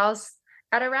friend's house.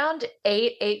 At around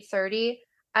 8:30,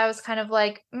 I was kind of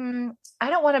like, I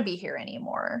don't want to be here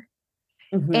anymore.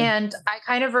 And I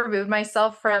kind of removed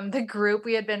myself from the group.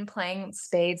 We had been playing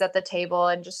spades at the table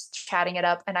and just chatting it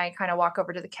up. And I kind of walk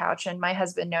over to the couch, and my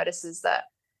husband notices that,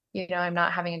 I'm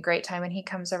not having a great time. And he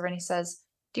comes over and he says,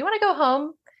 do you want to go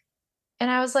home?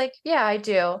 And I was like, yeah, I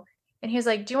do. And he was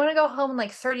like, do you want to go home in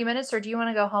like 30 minutes or do you want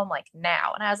to go home like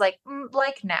now? And I was like,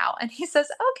 like now. And he says,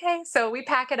 okay. So we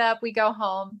pack it up, we go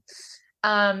home.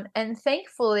 And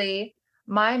thankfully,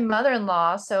 my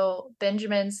mother-in-law, so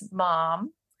Benjamin's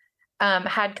mom,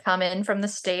 had come in from the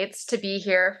States to be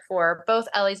here for both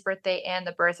Ellie's birthday and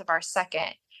the birth of our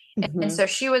second. And so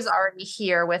she was already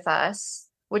here with us,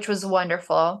 which was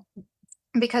wonderful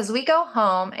because we go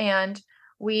home and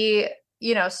we,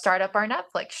 start up our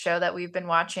Netflix show that we've been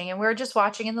watching, and we're just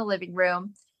watching in the living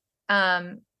room.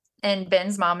 And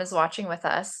Ben's mom is watching with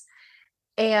us.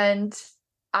 And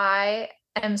I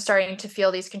am starting to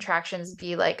feel these contractions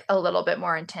be like a little bit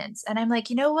more intense. And I'm like,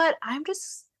 you know what? I'm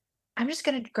just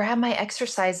going to grab my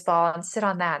exercise ball and sit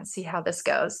on that and see how this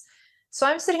goes. So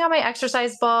I'm sitting on my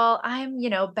exercise ball. I'm,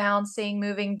 bouncing,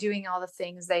 moving, doing all the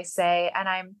things they say. And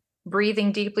I'm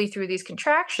breathing deeply through these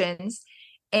contractions.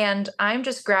 And I'm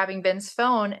just grabbing Ben's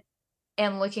phone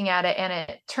and looking at it, and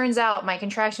it turns out my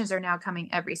contractions are now coming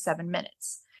every 7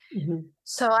 minutes. Mhm.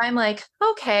 So I'm like,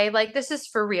 okay, like this is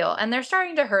for real. And they're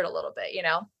starting to hurt a little bit, you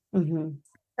know? Mhm.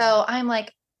 So I'm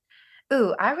like,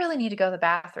 ooh, I really need to go to the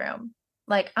bathroom.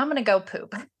 Like, I'm going to go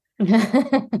poop,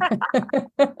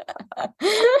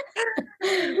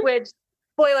 which,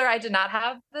 spoiler, I did not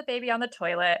have the baby on the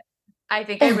toilet. I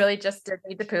think I really just did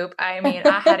need to poop. I mean,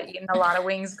 I had eaten a lot of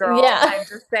wings, girl. Yeah. I'm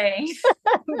just saying.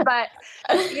 But,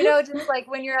 you know, just like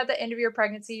when you're at the end of your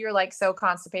pregnancy, you're like so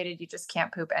constipated, you just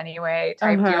can't poop anyway,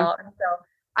 type Uh-huh. deal. And so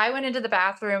I went into the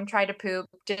bathroom, tried to poop,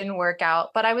 didn't work out,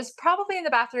 but I was probably in the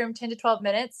bathroom 10 to 12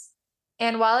 minutes.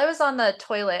 And while I was on the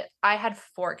toilet, I had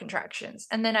 4 contractions.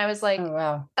 And then I was like, Oh,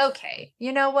 wow. okay,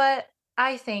 you know what?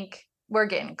 I think we're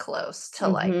getting close to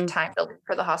like Mhm. time to leave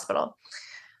for the hospital.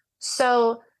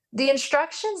 So the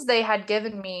instructions they had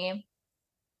given me,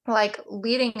 like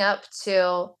leading up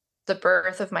to the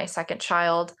birth of my second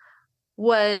child,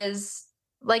 was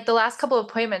like the last couple of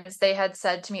appointments, they had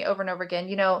said to me over and over again,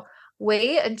 you know,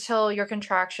 wait until your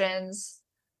contractions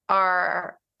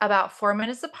are about 4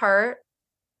 minutes apart,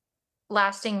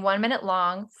 lasting 1 minute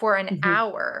long for an Mhm.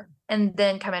 hour, and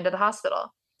then come into the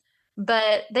hospital.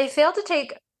 But they failed to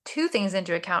take 2 things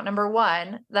into account. Number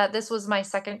 1, that this was my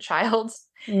second child,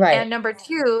 Right. and number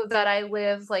 2, that I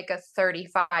live like a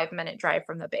 35-minute drive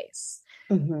from the base.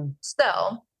 Mhm.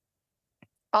 So,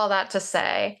 all that to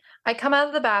say, I come out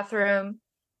of the bathroom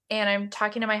and I'm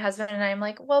talking to my husband and I'm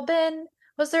like, "Well, Ben,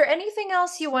 was there anything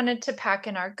else you wanted to pack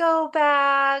in our go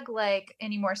bag? Like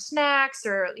any more snacks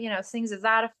or, you know, things of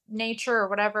that nature or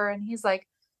whatever?" And he's like,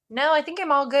 "No, I think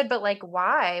I'm all good, but like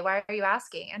why? Why are you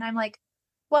asking?" And I'm like,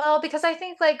 "Well, because I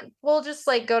think like we'll just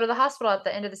like go to the hospital at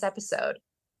the end of this episode."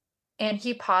 And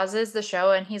he pauses the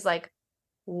show and he's like,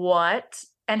 "What?"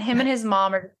 And him and his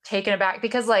mom are taken aback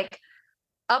because like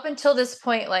up until this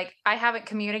point, like I haven't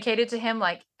communicated to him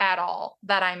like at all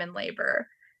that I'm in labor.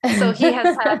 So he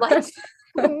has had like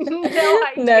no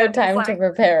idea No this, time to like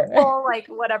prepare. full like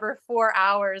whatever 4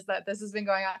 hours that this has been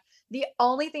going on. The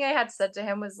only thing I had said to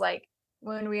him was like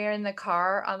when we were in the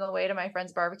car on the way to my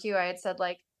friend's barbecue, I had said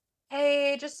like,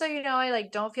 "Hey, just so you know, I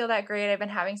like don't feel that great. I've been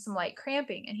having some like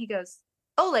cramping." And he goes,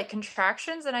 "Oh, like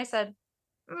contractions?" And I said,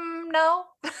 "No."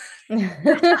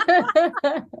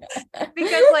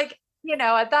 Because like, you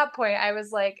know, at that point I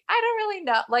was like, I don't really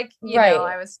know. Like, you know,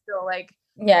 Right. I was still like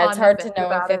Yeah, it's on the hard to fence know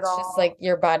if about it it's just like all.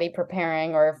 your body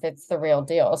preparing or if it's the real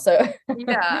deal. So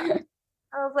Yeah.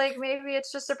 I was like, maybe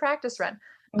it's just a practice run.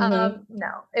 Mhm.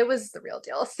 No, it was the real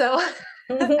deal. So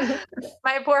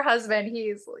my poor husband,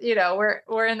 he's, you know,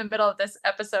 we're in the middle of this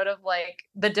episode of like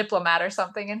The Diplomat or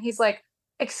something, and he's like,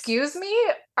 "Excuse me,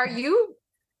 are you?"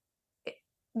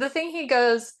 The thing he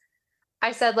goes,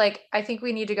 I said like, "I think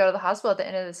we need to go to the hospital at the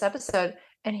end of this episode,"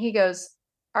 and he goes,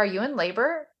 "Are you in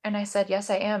labor?" And I said, "Yes,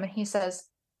 I am." And he says,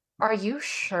 "Are you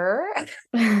sure?"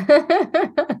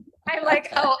 I'm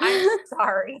like, "Oh, I'm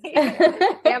sorry.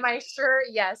 Am I sure?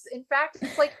 Yes. In fact,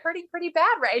 it's like hurting pretty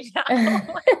bad right now."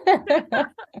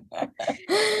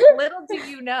 Little do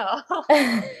you know.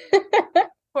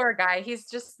 Poor guy. He's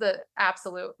just the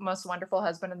absolute most wonderful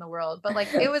husband in the world. But like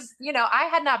it was, you know, I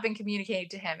had not been communicating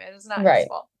to him. It was not his Right.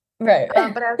 fault. Right.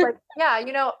 But I was like, "Yeah,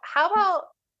 you know, how about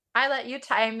I let you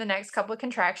time the next couple of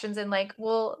contractions and like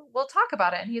we'll talk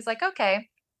about it." And he's like, "Okay."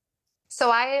 So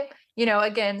I, you know,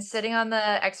 again, sitting on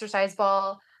the exercise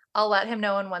ball, I'll let him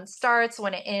know when one starts,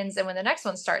 when it ends, and when the next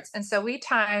one starts. And so we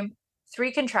time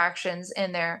 3 contractions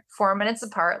in there, 4 minutes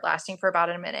apart, lasting for about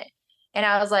a minute. And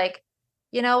I was like,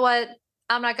 "You know what?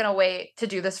 I'm not going to wait to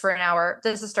do this for an hour.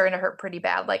 This is starting to hurt pretty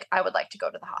bad. Like, I would like to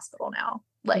go to the hospital now,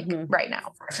 like Mhm. right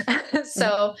now."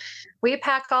 So we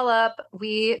pack all up.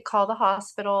 We call the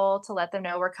hospital to let them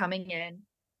know we're coming in.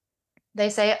 They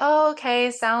say, "Oh,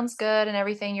 okay, sounds good and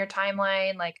everything, your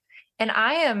timeline." Like, and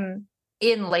I am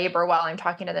in labor while I'm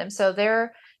talking to them. So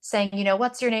they're saying, you know,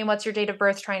 "What's your name? What's your date of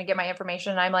birth?" Trying to get my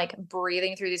information. And I'm like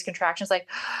breathing through these contractions, like,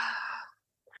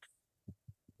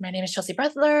 "My name is Chelsea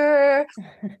Butler,"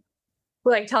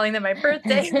 like telling them my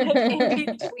birthday, like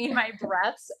in between my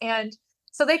breaths. And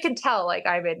so they can tell, like,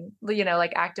 I'm in, you know,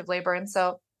 like active labor. And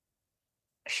so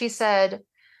she said,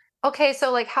 "Okay,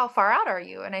 so like how far out are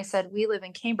you?" And I said, "We live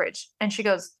in Cambridge." And she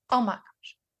goes, "Oh my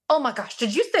gosh. Oh my gosh.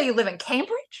 Did you say you live in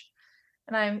Cambridge?"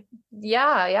 And I'm,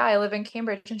 "Yeah, yeah, I live in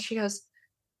Cambridge." And she goes,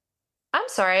 "I'm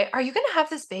sorry, are you going to have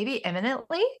this baby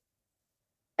imminently?"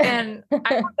 And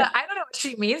I don't know what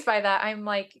she means by that. I'm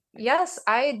like, "Yes,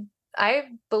 I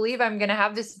believe I'm going to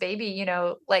have this baby, you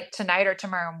know, like tonight or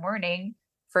tomorrow morning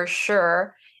for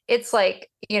sure." It's like,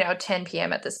 you know, 10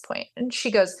 p.m. at this point. And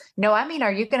she goes, "No, I mean,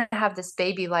 are you going to have this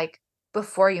baby like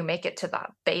before you make it to the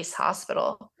base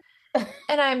hospital?"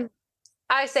 And I'm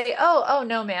I say, oh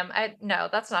no, ma'am. No,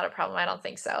 that's not a problem. I don't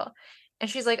think so. And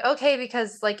she's like, okay,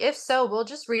 because like if so, we'll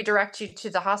just redirect you to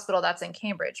the hospital that's in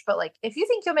Cambridge. But like if you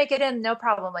think you'll make it in, no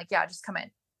problem. Like, yeah, just come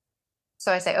in.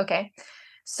 So I say, okay.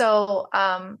 So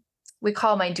we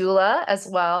call my doula as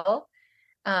well.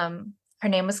 Her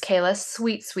name was Kayla,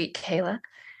 sweet, sweet Kayla.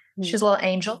 She's a little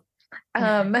angel.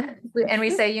 And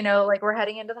we say, like we're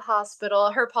heading into the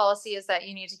hospital. Her policy is that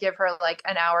you need to give her like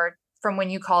an hour from when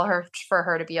you call her for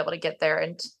her to be able to get there,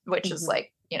 and which is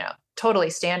like, totally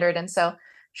standard. And so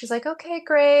she's like, okay,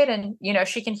 great. And,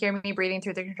 she can hear me breathing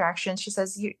through the contractions. She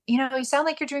says, you sound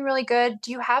like you're doing really good. Do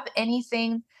you have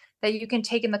anything that you can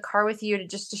take in the car with you to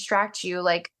just distract you?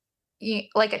 Like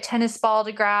a tennis ball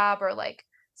to grab or like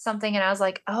something. And I was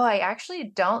like, oh, I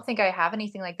actually don't think I have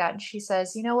anything like that. And she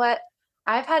says, you know what?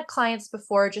 I've had clients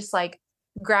before just like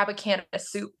grab a can of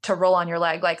soup to roll on your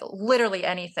leg, like literally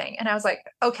anything. And I was like,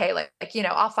 okay, like,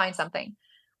 I'll find something.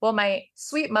 Well, my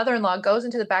sweet mother-in-law goes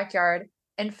into the backyard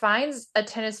and finds a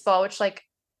tennis ball, which like,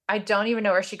 I don't even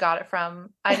know where she got it from.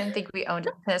 I didn't think we owned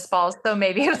tennis balls. So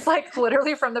maybe it was like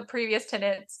literally from the previous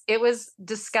tenants. It was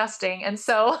disgusting. And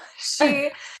so she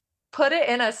put it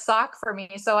in a sock for me.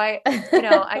 So I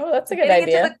oh, that's a good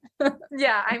idea.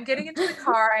 I'm getting into the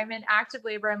car. I'm in active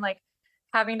labor. I'm like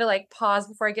having to like pause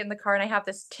before I get in the car, and I have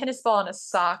this tennis ball in a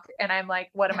sock, and I'm like,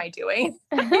 what am I doing?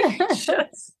 And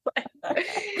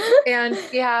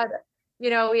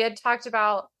we had talked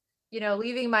about,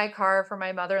 leaving my car for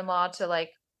my mother-in-law to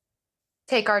like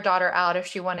take our daughter out if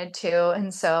she wanted to.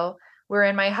 And so we're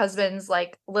in my husband's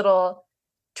like little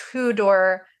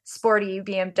 2-door sporty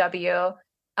BMW,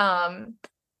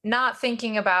 not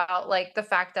thinking about like the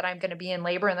fact that I'm going to be in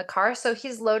labor in the car. So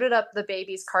he's loaded up the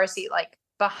baby's car seat, like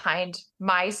behind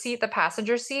my seat, the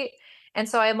passenger seat. And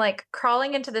so I'm like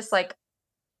crawling into this like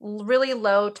really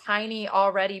low, tiny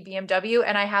already BMW.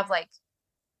 And I have like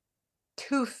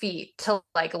 2 feet to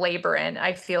like labor in,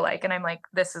 I feel like. And I'm like,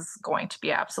 this is going to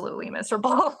be absolutely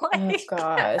miserable. Oh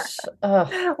gosh.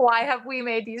 Why have we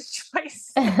made these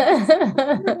choices?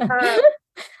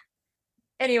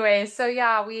 Anyway, so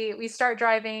yeah, we start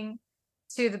driving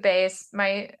to the base.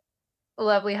 My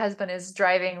lovely husband is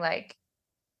driving like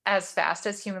as fast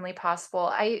as humanly possible.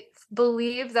 I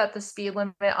believe that the speed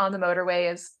limit on the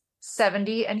motorway is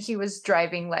 70, and he was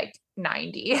driving like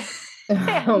 90.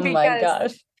 Oh my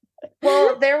gosh.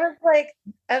 Well, there was like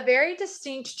a very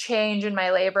distinct change in my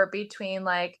labor between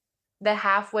like the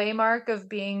halfway mark of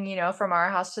being, from our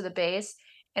house to the base.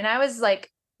 And I was like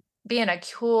being a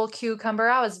cool cucumber.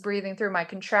 I was breathing through my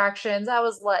contractions. I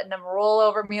was letting them roll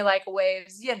over me like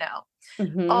waves,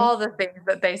 all the things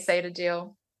that they say to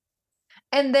do.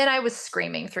 And then I was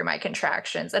screaming through my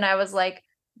contractions, and I was like,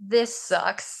 this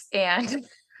sucks. And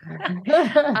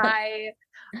I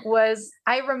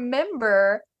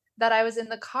remember that I was in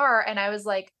the car, and I was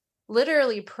like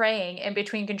literally praying in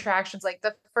between contractions. Like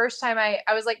the first time I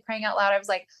was like praying out loud, I was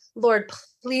like, Lord,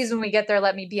 please, when we get there,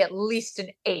 let me be at least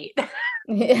an 8.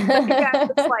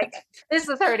 Like, this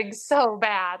is hurting so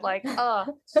bad. Like, and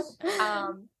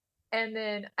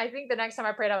then I think the next time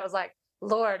I prayed, I was like,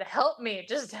 Lord, help me.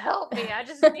 Just help me. I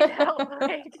just need help.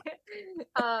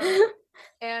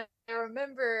 And I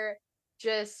remember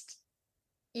just,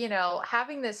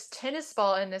 having this tennis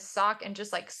ball in this sock and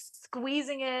just like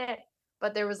squeezing it,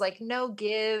 but there was like no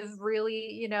give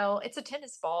really, it's a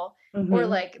tennis ball. Or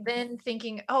like then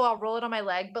thinking, oh, I'll roll it on my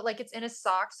leg, but like it's in a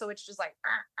sock. So it's just like,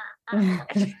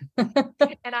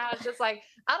 and I was just like,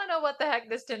 I don't know what the heck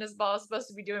this tennis ball is supposed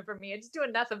to be doing for me. It's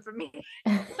doing nothing for me.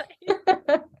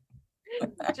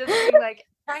 Just being like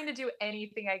trying to do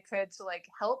anything I could to like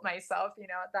help myself, at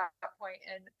that point.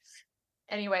 And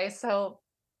anyway, so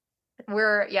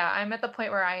I'm at the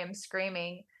point where I am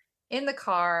screaming in the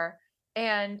car,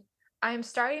 and I'm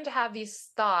starting to have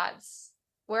these thoughts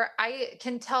where I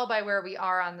can tell by where we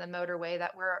are on the motorway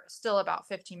that we're still about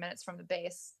 15 minutes from the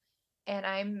base. And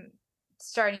I'm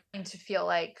starting to feel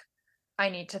like I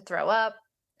need to throw up.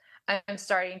 I'm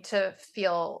starting to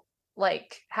feel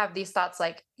like have these thoughts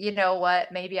like, you know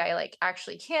what, maybe I like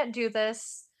actually can't do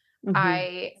this.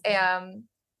 I am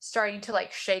starting to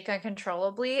like shake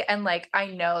uncontrollably, and like I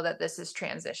know that this is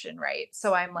transition, right?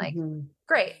 So I'm like,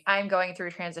 great, I'm going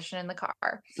through transition in the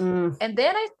car. And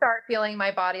then I start feeling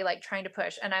my body like trying to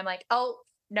push, and I'm like, oh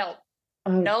no,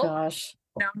 gosh,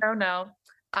 no,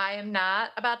 I am not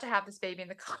about to have this baby in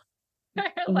the car.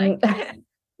 Like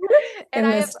in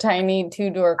this tiny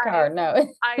 2-door car. No,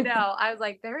 I know. I was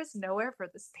like, there is nowhere for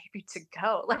this baby to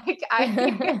go. Like I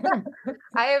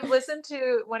have listened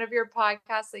to one of your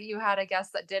podcasts that you had a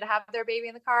guest that did have their baby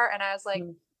in the car. And I was like,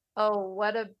 oh,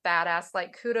 what a badass,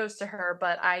 like kudos to her.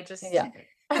 But I just,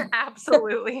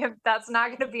 Absolutely. That's not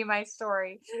going to be my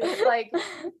story. Like,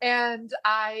 and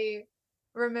I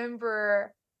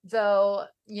remember though,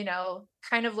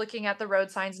 kind of looking at the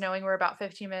road signs, knowing we're about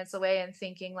 15 minutes away and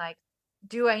thinking like,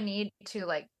 do I need to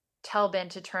like tell Ben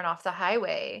to turn off the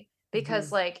highway?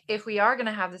 Because like, if we are going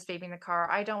to have this baby in the car,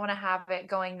 I don't want to have it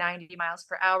going 90 miles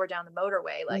per hour down the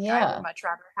motorway. Like I would much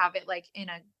rather have it like in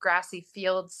a grassy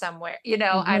field somewhere,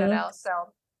 I don't know. So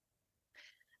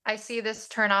I see this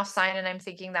turn off sign and I'm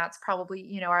thinking that's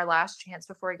probably, our last chance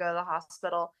before we go to the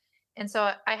hospital. And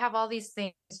so I have all these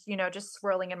things, just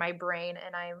swirling in my brain,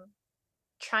 and I'm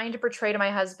trying to portray to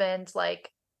my husband like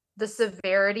the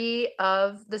severity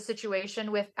of the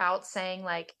situation without saying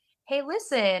like, hey,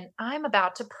 listen, I'm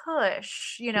about to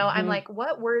push. I'm like,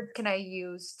 what words can I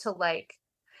use to like,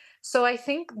 so I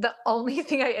think the only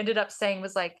thing I ended up saying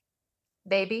was like,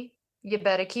 baby, you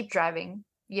better keep driving.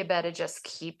 You better just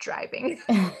keep driving.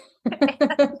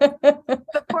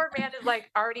 The poor man is like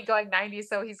already going 90,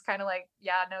 so he's kind of like,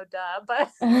 yeah, no duh.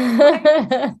 But like,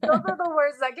 those are the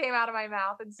words that came out of my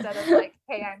mouth instead of like,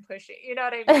 hey, I'm pushing. You know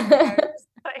what I mean?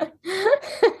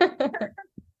 Like,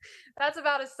 that's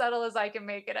about as subtle as I can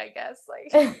make it, I guess.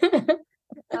 Like,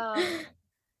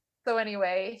 so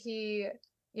anyway, he,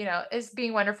 is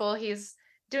being wonderful. He's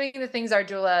doing the things our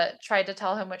doula tried to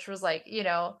tell him, which was like,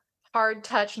 hard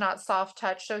touch, not soft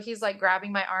touch. So he's like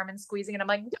grabbing my arm and squeezing, and I'm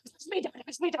like, don't touch me, don't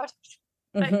touch me, don't touch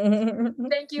me. Like,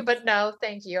 thank you, but no,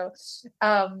 thank you.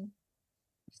 So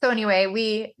anyway,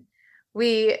 we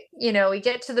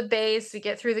get to the base, we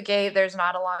get through the gate. There's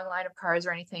not a long line of cars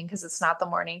or anything because it's not the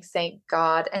morning, thank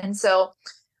God. And so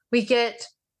we get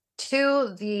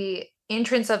to the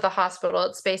entrance of the hospital.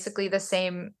 It's basically the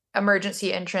same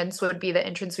emergency entrance would be the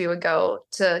entrance we would go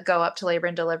up to labor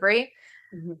and delivery.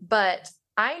 But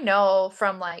I know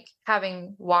from like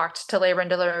having walked to labor and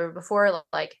delivery before,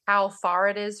 like how far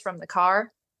it is from the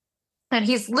car. And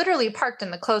he's literally parked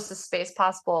in the closest space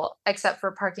possible, except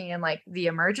for parking in like the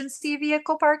emergency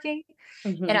vehicle parking.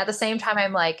 And at the same time,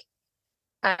 I'm like,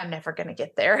 I'm never going to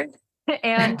get there.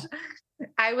 And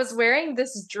I was wearing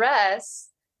this dress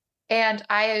and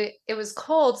it was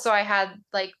cold. So I had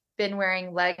like been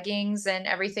wearing leggings and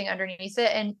everything underneath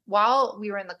it. And while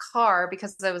we were in the car,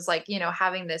 because I was like,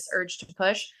 having this urge to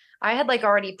push, I had like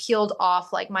already peeled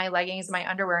off like my leggings, my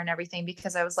underwear and everything,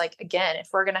 because I was like, again, if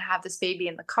we're going to have this baby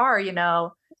in the car,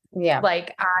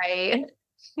 like I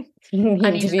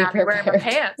need to not be wearing my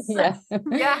pants. Yeah.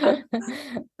 Yeah.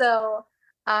 So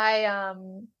I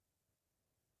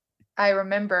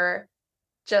remember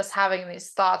just having these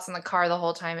thoughts in the car the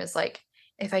whole time is like,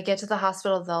 if I get to the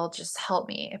hospital, they'll just help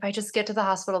me. If I just get to the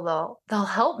hospital, they'll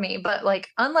help me. But like,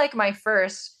 unlike my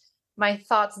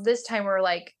thoughts this time were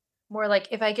like, more like,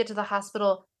 if I get to the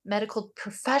hospital, medical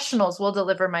professionals will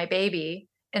deliver my baby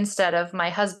instead of my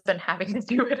husband having to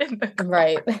do it in the car.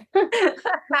 Right.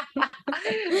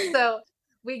 So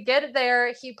we get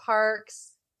there, he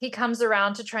parks, he comes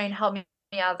around to try and help me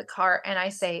out of the car. And I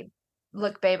say,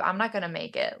 look, babe, I'm not going to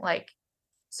make it. Like,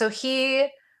 so he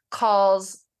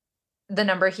calls, the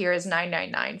number here is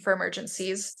 999 for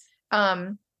emergencies.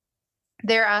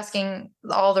 They're asking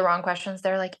all the wrong questions.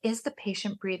 They're like, is the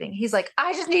patient breathing? He's like,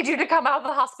 I just need you to come out of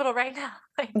the hospital right now.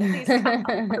 Like, please come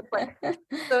out.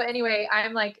 So anyway,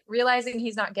 I'm like realizing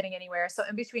he's not getting anywhere. So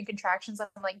in between contractions, I'm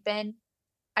like, Ben,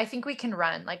 I think we can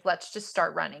run. Like, let's just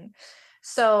start running.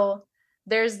 So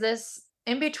there's this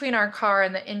in between our car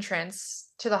and the entrance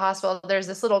to the hospital, there's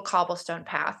this little cobblestone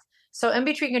path. So in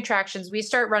between contractions, we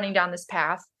start running down this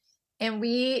path and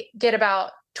we get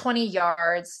about 20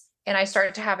 yards. And I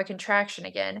started to have a contraction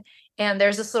again. And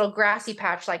there's this little grassy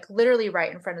patch, like literally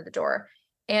right in front of the door.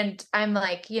 And I'm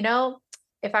like, if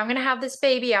I'm going to have this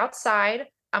baby outside,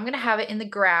 I'm going to have it in the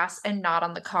grass and not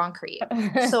on the concrete.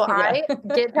 So I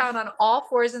get down on all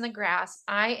fours in the grass.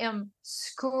 I am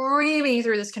screaming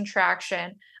through this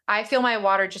contraction. I feel my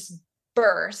water just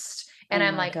burst. And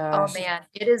I'm like, gosh. Oh man,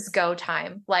 it is go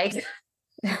time. Like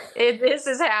this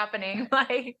is happening.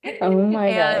 Like, oh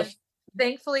my gosh.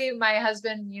 Thankfully, my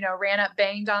husband, ran up,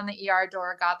 banged on the ER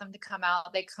door, got them to come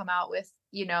out. They come out with,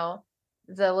 the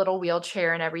little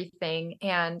wheelchair and everything.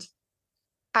 And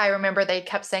I remember they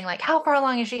kept saying like, how far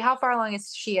along is she? How far along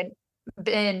is she?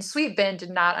 And Sweet Ben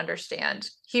did not understand.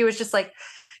 He was just like,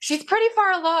 she's pretty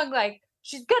far along. Like,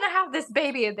 she's going to have this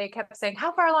baby. And they kept saying,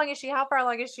 how far along is she? How far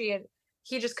along is she? And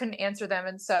he just couldn't answer them.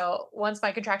 And so once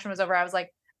my contraction was over, I was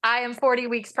like, I am 40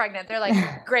 weeks pregnant. They're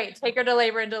like, great, take her to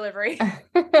labor and delivery.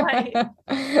 Like,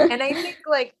 and I think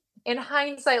like in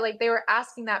hindsight, like they were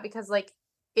asking that because like,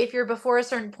 if you're before a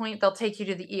certain point, they'll take you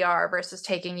to the ER versus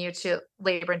taking you to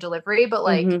labor and delivery. But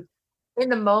like in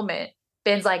the moment,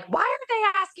 Ben's like, why are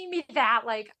they asking me that?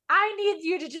 Like, I need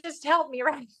you to just help me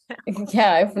right now.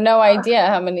 Yeah, I have no idea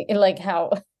how many, like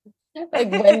how,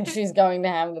 like when she's going to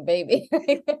have the baby.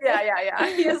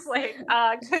 Yeah. He's like,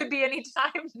 could be any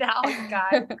time now, you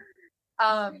guys.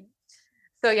 Um,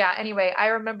 so yeah, anyway, I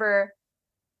remember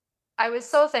I was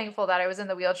so thankful that I was in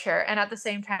the wheelchair. And at the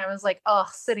same time, I was like, oh,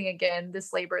 sitting again,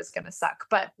 this labor is gonna suck.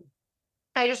 But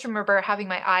I just remember having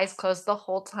my eyes closed the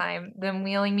whole time, them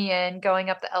wheeling me in, going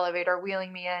up the elevator,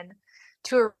 wheeling me in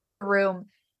to a room.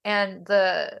 And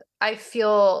I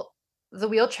feel the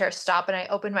wheelchair stop and I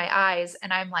open my eyes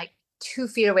and I'm like 2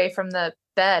 feet away from the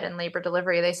bed in labor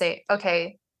delivery. They say,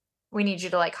 okay, we need you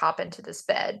to like hop into this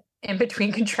bed in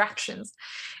between contractions.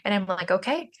 And I'm like,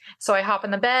 okay. So I hop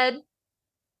in the bed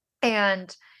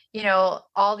and,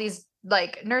 all these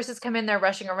like nurses come in, they're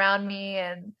rushing around me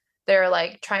and they're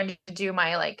like trying to do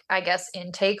my like, I guess,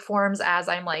 intake forms as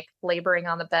I'm like laboring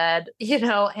on the bed,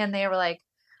 and they were like,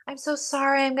 I'm so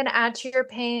sorry, I'm going to add to your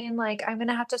pain. Like, I'm going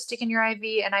to have to stick in your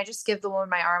IV. And I just give the woman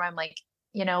my arm. I'm like,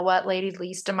 you know what, lady,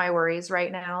 least of my worries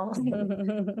right now.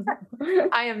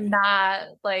 I am not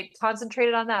like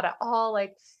concentrated on that at all.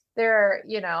 Like they're,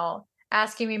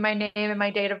 asking me my name and my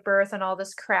date of birth and all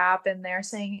this crap. And they're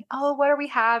saying, oh, what are we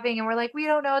having? And we're like, we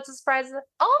don't know. It's a surprise. Oh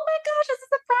my gosh, it's a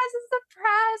surprise. It's a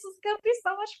surprise. It's going to be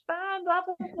so much fun. Blah,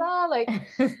 blah, blah.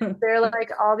 Like they're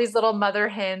like all these little mother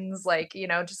hens, like,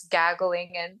 just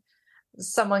gaggling. And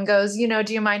someone goes,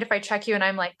 do you mind if I check you? And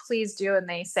I'm like, please do. And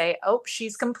they say, oh,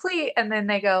 she's complete. And then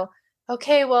they go,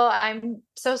 okay, well, I'm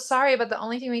so sorry, but the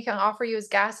only thing we can offer you is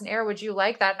gas and air. Would you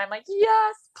like that? And I'm like,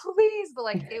 yes, please. But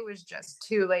like, it was just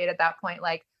too late at that point.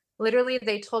 Like literally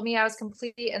they told me I was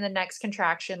complete and the next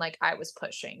contraction, like I was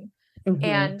pushing.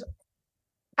 And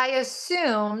I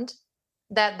assumed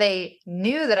that they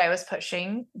knew that I was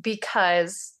pushing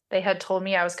because they had told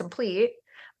me I was complete,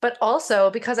 but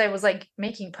also because I was like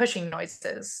making pushing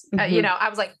noises. I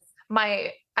was like,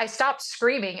 I stopped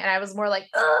screaming and I was more like,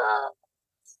 ugh,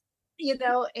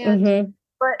 and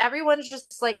but everyone's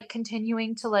just like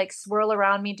continuing to like swirl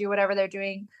around me, do whatever they're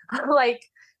doing. Like,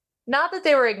 not that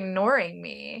they were ignoring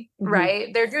me,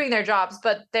 right? They're doing their jobs,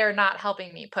 but they're not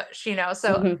helping me push,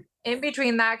 So in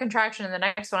between that contraction and the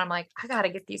next one, I'm like, I gotta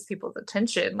get these people's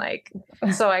attention. Like,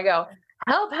 so I go,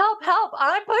 help, help, help.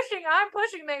 I'm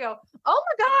pushing. They go, oh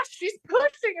my gosh, she's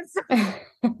pushing. And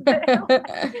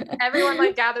so everyone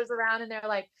like gathers around and they're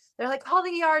like, call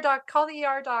the ER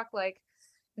doc, Like,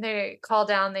 they call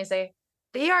down, they say,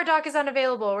 the ER doc is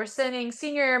unavailable. We're sending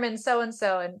senior airman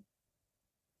so-and-so. And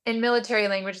in military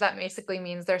language, that basically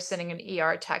means they're sending an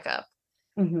ER tech up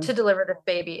to deliver this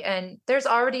baby. And there's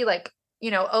already like,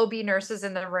 OB nurses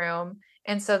in the room.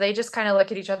 And so they just kind of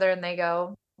look at each other and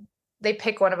they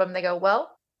pick one of them. They go,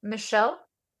 well, Michelle,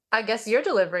 I guess you're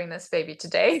delivering this baby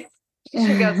today. She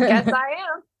goes, yes, I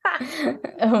am.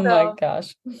 Oh my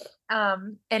gosh.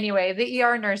 Anyway, the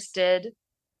ER nurse did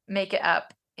make it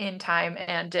up in time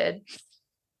and did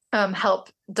help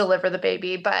deliver the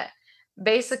baby. But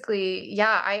basically,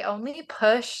 yeah, I only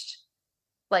pushed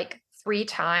like 3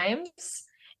 times.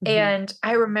 And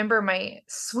I remember my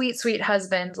sweet, sweet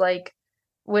husband, like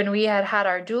when we had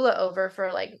our doula over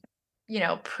for like,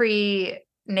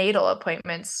 prenatal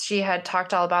appointments, she had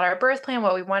talked all about our birth plan,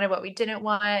 what we wanted, what we didn't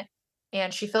want.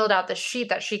 And she filled out the sheet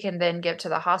that she can then give to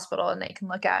the hospital and they can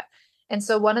look at. And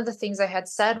so one of the things I had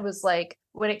said was like,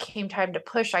 when it came time to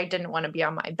push, I didn't want to be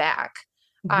on my back.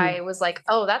 I was like,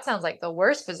 oh, that sounds like the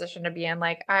worst position to be in.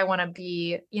 Like, I want to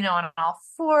be, on all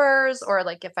fours, or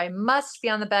like if I must be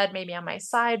on the bed, maybe on my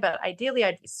side, but ideally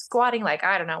I'd be squatting, like,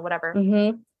 I don't know, whatever.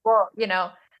 Well,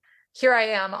 here I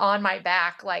am on my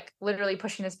back, like literally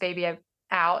pushing this baby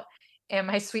out. And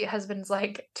my sweet husband's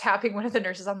like tapping one of the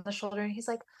nurses on the shoulder. And he's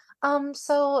like,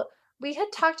 so we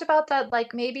had talked about that,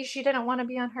 like maybe she didn't want to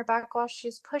be on her back while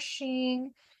she's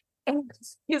pushing. And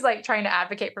he's like trying to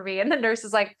advocate for me. And the nurse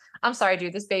is like, I'm sorry,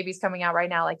 dude, this baby's coming out right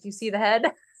now. Like, you see the head?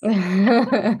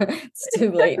 It's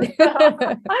too late.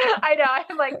 I know.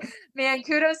 I'm like, man,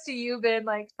 kudos to you, Ben,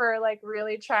 like for like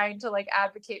really trying to like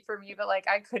advocate for me. But like,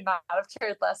 I could not have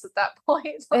cared less at that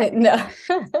point. Like, No.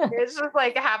 it's just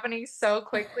like happening so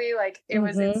quickly. Like it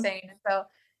was insane. So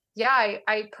yeah,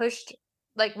 I pushed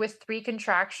like with 3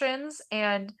 contractions.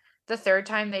 And the third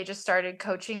time they just started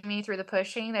coaching me through the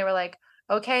pushing. They were like,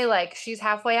 okay, like she's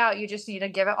halfway out. You just need to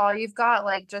give it all you've got.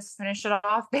 Like just finish it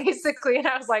off basically. And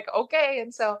I was like, okay.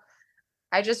 And so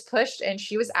I just pushed and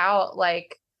she was out.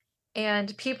 Like,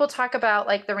 and people talk about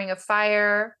like the ring of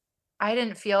fire. I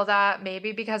didn't feel that,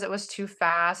 maybe because it was too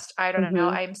fast. I don't know.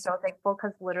 I'm so thankful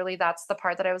because literally that's the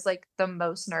part that I was like the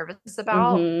most nervous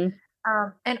about.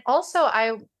 And also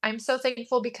I'm so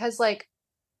thankful because like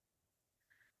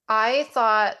I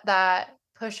thought that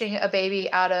pushing a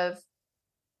baby out of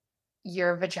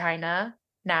your vagina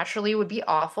naturally would be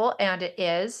awful, and it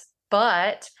is.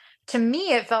 But to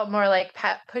me, it felt more like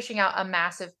pushing out a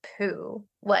massive poo,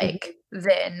 like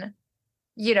than,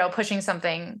 pushing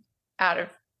something out of,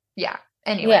 yeah.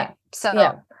 Anyway, Yeah. so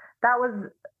Yeah. that was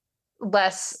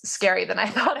less scary than I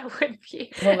thought it would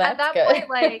be. Well, At that's that good. point,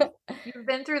 like you've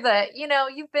been through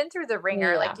the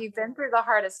ringer, Yeah. like you've been through the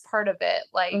hardest part of it.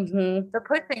 Like Mm-hmm. the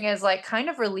pushing is like kind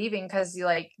of relieving because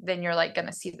then you're like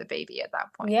gonna see the baby at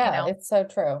that point, Yeah, it's so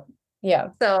true. Yeah.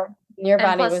 So, Your and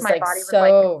body plus was my like body was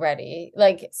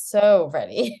like, so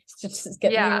ready, to just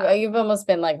get yeah. you've almost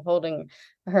been like holding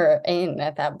her in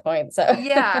at that point. So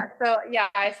Yeah. So yeah,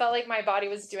 I felt like my body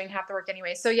was doing half the work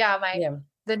anyway. So yeah, yeah.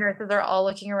 the nurses are all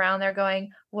looking around. They're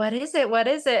going, "What is it? What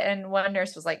is it?" And one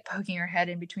nurse was like poking her head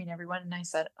in between everyone. And I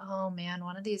said, "Oh man,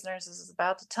 one of these nurses is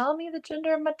about to tell me the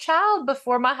gender of my child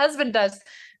before my husband does."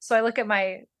 So I look at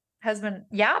my husband.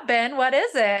 Yeah, Ben, what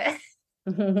is it?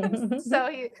 So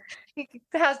he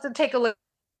has to take a look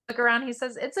around. He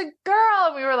says, "It's a girl."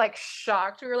 And we were like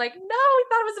shocked. We were like, "No, we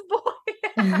thought it was a boy."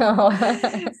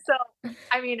 So,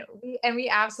 I mean, we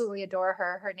absolutely adore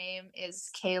her. Her name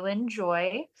is Kaylin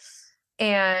Joy.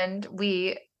 And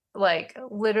we like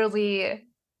literally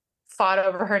fought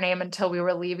over her name until we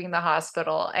were leaving the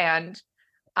hospital. And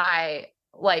I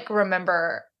like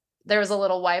remember there was a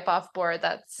little wipe off board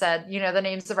that said, the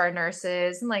names of our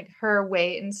nurses and like her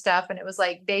weight and stuff. And it was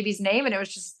like baby's name and it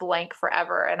was just blank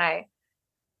forever. And I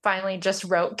finally just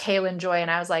wrote Kaylin Joy and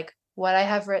I was like, what I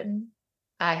have written,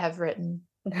 I have written.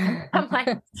 I'm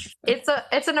like,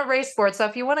 it's an erase board. So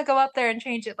if you want to go up there and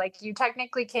change it, like you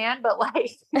technically can, but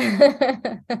like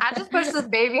I just pushed this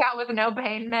baby out with no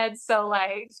pain meds. So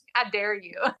like, I dare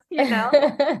you,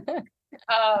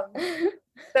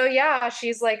 So yeah,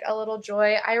 she's like a little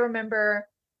joy. I remember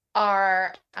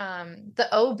our the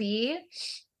OB.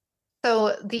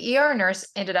 So the ER nurse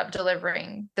ended up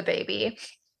delivering the baby.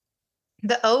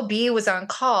 The OB was on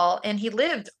call and he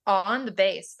lived on the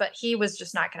base, but he was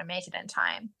just not going to make it in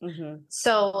time. Mm-hmm.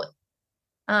 So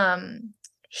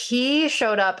he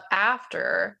showed up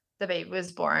after the baby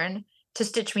was born to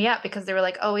stitch me up because they were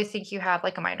like, "Oh, we think you have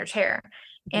like a minor tear."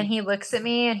 Mm-hmm. And he looks at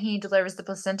me and he delivers the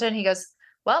placenta and he goes,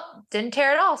 "Well, didn't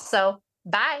tear at all. So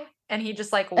bye." And he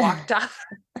just like walked off.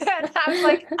 And I was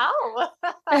like, "Oh,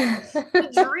 the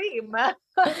dream."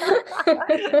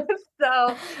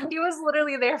 So he was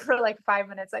literally there for like 5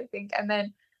 minutes, I think. And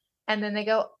then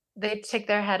they take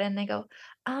their head and they go,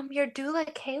 "Your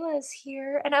doula Kayla's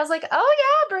here." And I was like, "Oh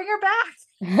yeah, bring her back."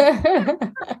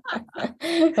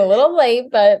 A little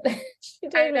late, but she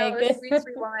did make it. Sweet,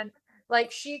 sweet woman.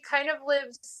 Like she kind of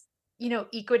lives,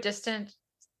 equidistant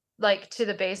like to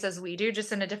the base as we do,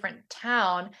 just in a different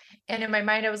town. And in my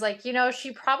mind, I was like,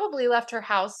 she probably left her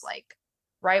house like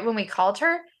right when we called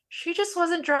her. She just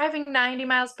wasn't driving 90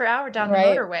 miles per hour down the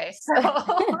motorway. So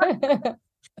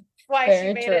why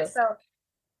she made it. So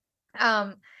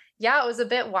yeah, it was a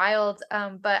bit wild.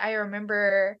 But I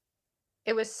remember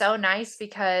it was so nice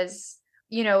because,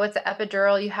 with the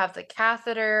epidural, you have the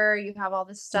catheter, you have all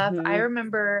this stuff. Mm-hmm. I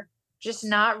remember just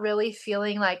not really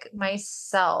feeling like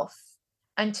myself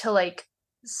until like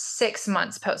 6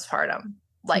 months postpartum,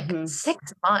 like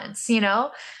 6 months,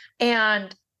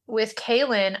 and with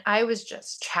Kaylin, I was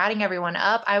just chatting everyone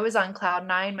up. I was on cloud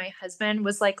nine. My husband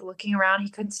was like looking around. He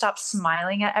couldn't stop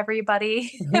smiling at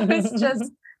everybody. It was just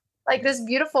like this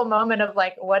beautiful moment of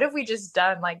like, what have we just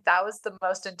done? Like that was the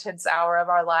most intense hour of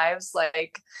our lives.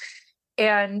 Like,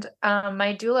 and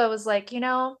my doula was like,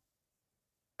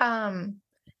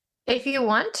 if you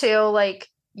want to, like,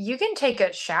 you can take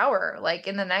a shower like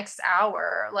in the next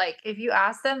hour. Like if you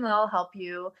ask them, they'll help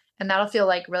you and that'll feel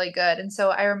like really good. And so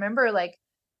I remember like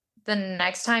the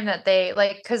next time that they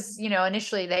like, cause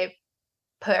initially they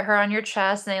put her on your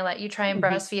chest and they let you try and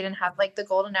breastfeed and have like the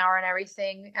golden hour and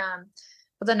everything.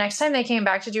 But the next time they came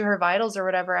back to do her vitals or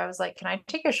whatever, I was like, "Can I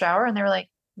take a shower?" And they were like,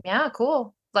 "Yeah,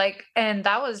 cool." Like, and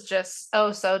that was just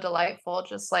so delightful.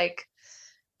 Just like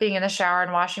being in the shower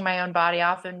and washing my own body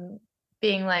off and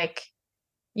being like,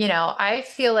 I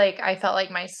feel like I felt like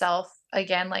myself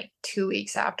again, like 2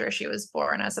 weeks after she was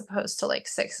born, as opposed to like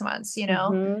 6 months,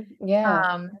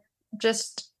 Yeah.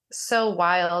 Just so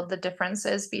wild the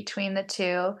differences between the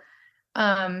two.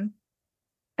 And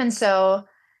so,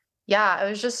 yeah, it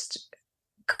was just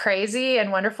crazy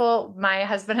and wonderful. My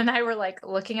husband and I were like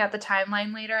looking at the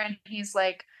timeline later and he's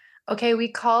like, "Okay,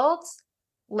 we called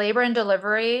labor and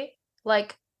delivery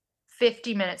like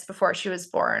 50 minutes before she was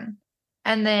born.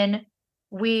 And then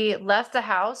we left the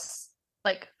house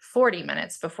like 40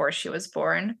 minutes before she was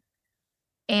born.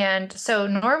 And so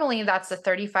normally that's a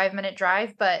 35-minute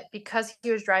drive, but because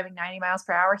he was driving 90 miles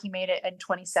per hour, he made it in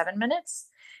 27 minutes.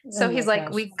 Oh So my he's like,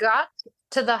 gosh. we got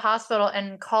to the hospital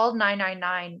and called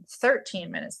 999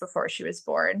 13 minutes before she was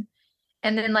born.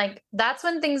 And then like that's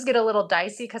when things get a little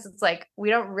dicey because it's like we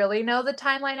don't really know the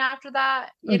timeline after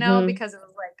that, Mm-hmm. because it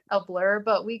was like a blur,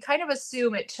 but we kind of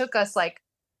assume it took us like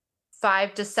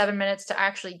 5 to 7 minutes to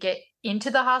actually get into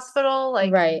the hospital,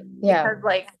 like Right. Yeah. because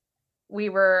like we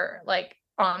were like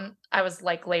I was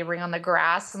like laboring on the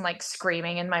grass and like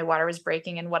screaming and my water was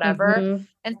breaking and whatever. Mm-hmm.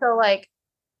 And so like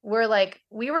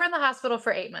we were in the hospital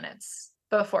for 8 minutes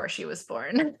before she was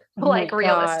born, Oh my like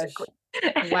realistically.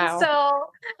 gosh. And Wow. so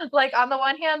like on the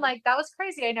one hand, like that was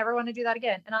crazy. I never want to do that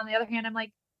again. And on the other hand, I'm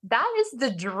like, that is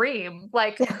the dream.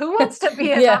 Like who wants to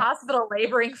be in the Yeah. hospital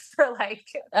laboring for like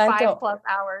I five don't plus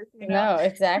hours, know.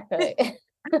 Exactly.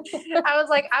 I was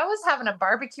like, I was having a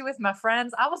barbecue with my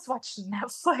friends. I was watching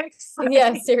Netflix.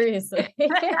 Yeah, seriously. A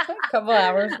couple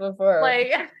hours before.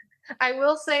 Like, I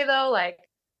will say though, like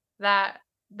that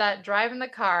drive in the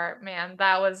car, man,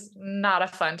 that was not a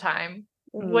fun time.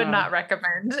 Would No. not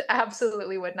recommend.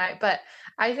 Absolutely would not. But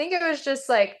I think it was just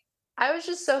like I was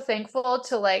just so thankful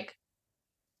to like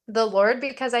the Lord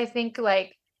because I think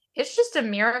like it's just a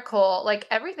miracle. Like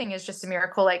everything is just a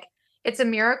miracle. Like it's a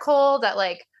miracle that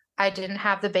like I didn't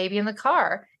have the baby in the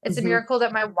car. It's a Mm-hmm. miracle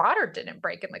that my water didn't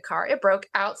break in the car. It broke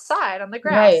outside on the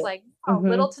grass. Right. Like oh, Mm-hmm.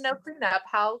 little to no cleanup.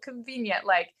 How convenient.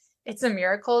 Like it's a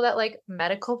miracle that like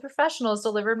medical professionals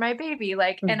delivered my baby.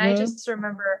 Like, and I Mm-hmm. just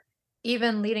remember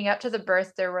even leading up to the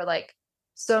birth, there were like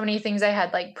so many things I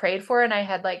had like prayed for, and I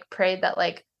had like prayed that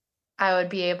like I would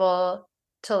be able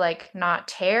to like not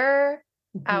tear.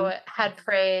 Mm-hmm. Had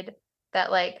prayed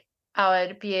that like I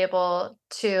would be able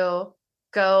to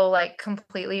go like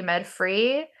completely med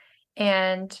free,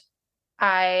 and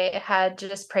I had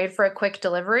just prayed for a quick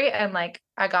delivery, and like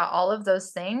I got all of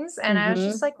those things, and I was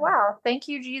just Mm-hmm. like, wow, thank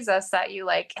you Jesus that you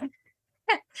like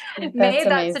That's made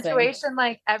that amazing. situation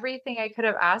like everything I could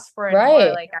have asked for and more.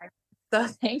 Right. Like I'm so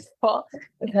thankful.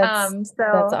 That's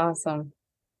that's So awesome.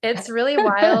 it's really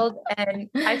wild, and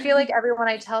I feel like everyone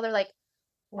I tell, they're like,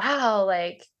 "Wow,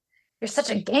 like, you're such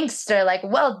a gangster, like,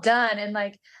 well done," and,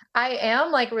 like, I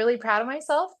am, like, really proud of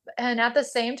myself, and at the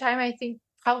same time, I think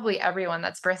probably everyone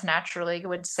that's birthed naturally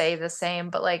would say the same,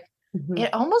 but, like, Mm-hmm.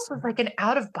 it almost was like an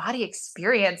out of body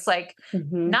experience, like,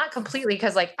 Mm-hmm. not completely,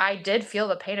 because like, I did feel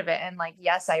the pain of it, and, like,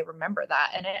 yes, I remember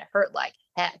that, and it hurt like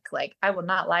heck, like, I will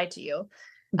not lie to you,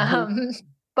 Mm-hmm. um,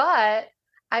 but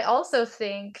I also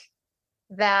think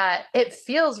that it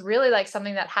feels really like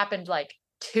something that happened like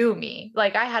to me.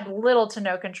 Like I had little to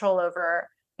no control over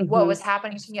what Mm-hmm. was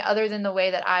happening to me other than the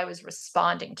way that I was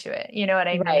responding to it. You know what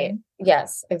I Right. mean?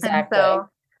 Yes, And exactly. so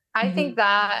I Mm-hmm. think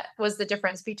that was the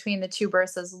difference between the two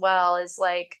births as well, is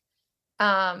like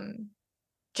um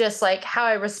just like how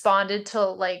I responded to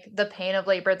like the pain of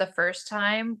labor the first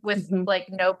time with Mm-hmm. like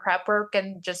no prep work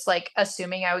and just like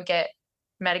assuming I would get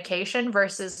medication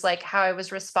versus like how I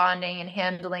was responding and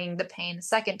handling the pain the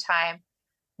second time,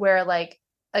 where like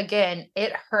again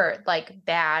it hurt like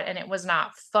bad and it was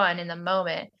not fun in the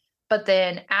moment, but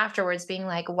then afterwards being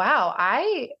like, wow,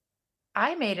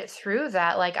 I made it through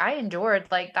that. Like I endured.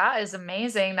 Like that is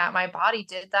amazing that my body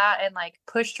did that and like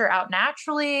pushed her out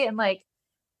naturally. And like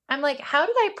I'm like, how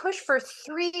did I push for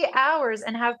 3 hours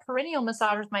and have perineal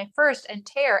massage with my first and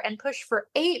tear, and push for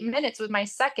 8 minutes with my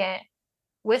second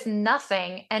with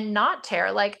nothing and not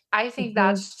tear? Like, I think Mm-hmm.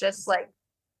 that's just like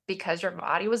because your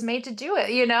body was made to do it,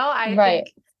 you know? I Right.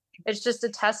 think it's just a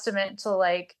testament to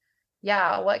like,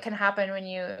 yeah, what can happen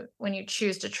when you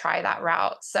choose to try that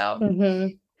route. So Mm-hmm.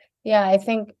 Yeah, I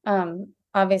think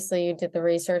obviously you did the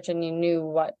research and you knew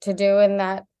what to do in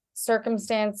that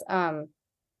circumstance.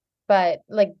 But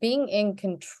like being in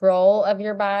control of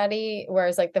your body,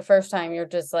 whereas like the first time you're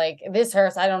just like, this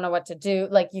hurts, I don't know what to do.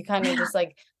 Like you kind of just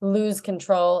like lose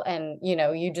control and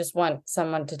you just want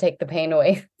someone to take the pain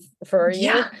away for you.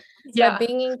 yeah. But Yeah.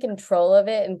 being in control of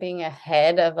it and being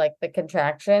ahead of like the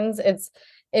contractions,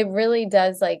 it really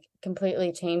does like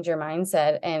completely change your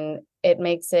mindset, and it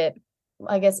makes it,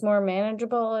 I guess, more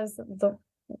manageable is the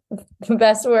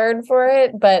best word for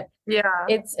it. But Yeah.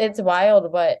 it's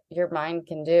wild what your mind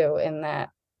can do in that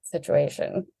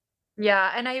situation.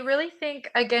 Yeah, and I really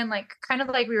think again, like kind of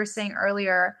like we were saying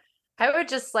earlier, I would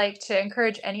just like to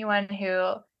encourage anyone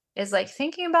who is like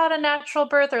thinking about a natural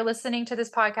birth or listening to this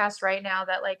podcast right now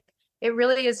that like it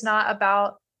really is not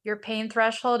about your pain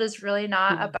threshold, is really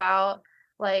not Mhm. about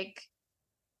like,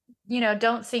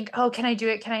 don't think, "Oh, can I do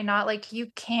it? Can I not?" Like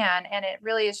you can, and it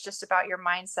really is just about your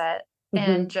mindset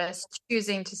and Mhm. just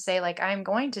choosing to say like I'm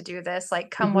going to do this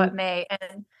like come what Mhm. may.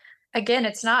 And again,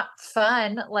 it's not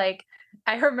fun. Like,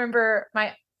 I remember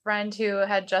my friend who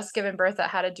had just given birth that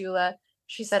had a doula.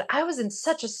 She said, I was in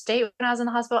such a state when I was in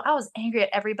the hospital. I was angry at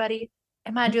everybody.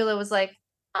 And my doula was like,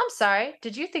 I'm sorry.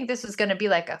 Did you think this was going to be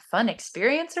like a fun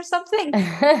experience or something?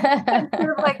 And we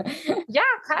were like, yeah,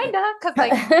 kind of. Cause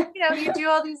like, you do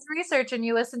all these research and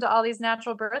you listen to all these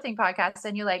natural birthing podcasts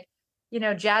and you like,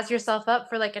 jazz yourself up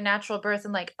for like a natural birth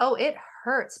and like, oh, it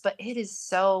hurts, but it is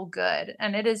so good.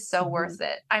 And it is so worth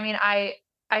it. I mean, I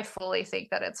fully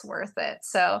think that it's worth it.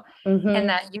 So, and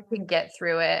that you can get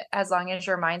through it as long as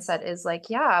your mindset is like,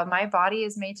 yeah, my body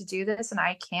is made to do this and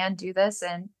I can do this.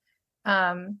 And,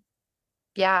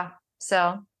 yeah.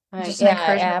 So just an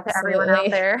encouragement to everyone out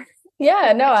there.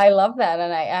 Yeah, no, I love that.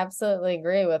 And I absolutely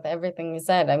agree with everything you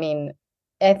said. I mean,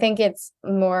 I think it's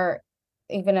more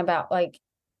even about like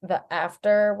the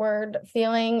afterward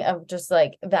feeling of just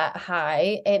like that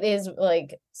high. It is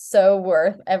like so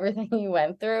worth everything you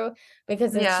went through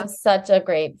because it's just such a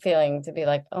great feeling to be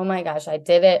like, oh my gosh, I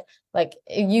did it. Like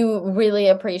you really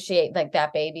appreciate like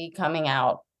that baby coming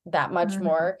out that much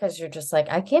more because you're just like,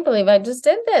 I can't believe I just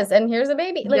did this and here's a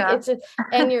baby. Like it's just,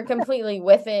 and you're completely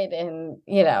with it. And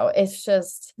it's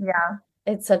just,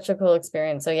 it's such a cool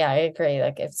experience. So yeah, I agree.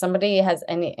 Like if somebody has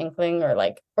any inkling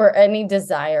or any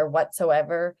desire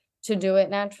whatsoever to do it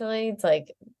naturally, it's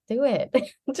like, do it.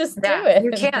 Just do it.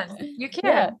 You can.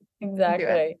 Yeah,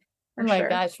 exactly. Oh my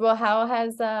gosh. Well, how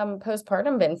has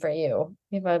postpartum been for you?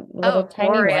 You have a little tiny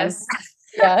glorious one.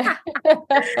 Yeah.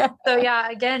 So yeah,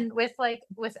 again, with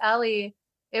Ellie,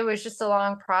 it was just a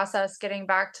long process getting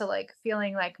back to like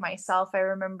feeling like myself. I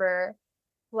remember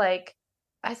like,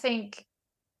 I think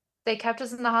they kept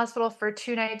us in the hospital for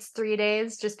 2 nights, 3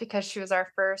 days, just because she was our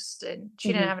first and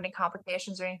she didn't have any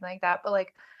complications or anything like that. But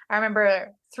like, I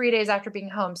remember 3 days after being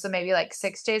home, so maybe like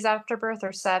 6 days after birth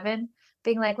or 7,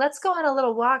 being like, let's go on a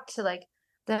little walk to like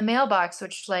the mailbox,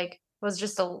 which like was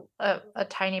just a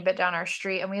tiny bit down our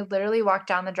street. And we literally walked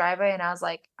down the driveway and I was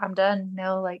like, I'm done.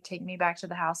 No, like take me back to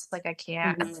the house. Like I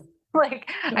can't. Like,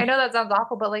 I know that sounds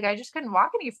awful, but like, I just couldn't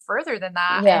walk any further than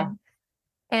that. Yeah.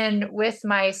 And with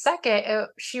my second,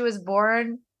 she was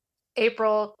born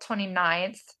April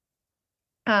 29th.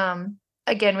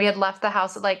 Again, we had left the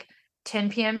house at like 10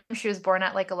 p.m. She was born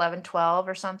at like 11:12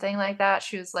 or something like that.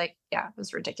 She was like, yeah, it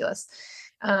was ridiculous.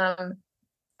 I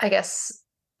guess.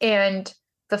 And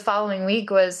the following week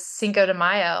was Cinco de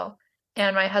Mayo.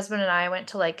 And my husband and I went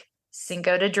to like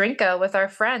Cinco de Drinko with our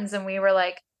friends. And we were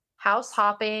like house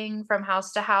hopping from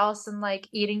house to house and like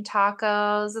eating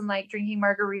tacos and like drinking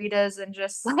margaritas and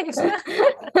just like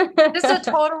just a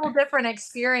total different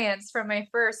experience from my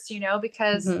first,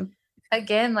 because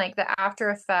again, like the after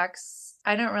effects,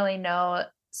 I don't really know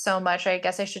so much. I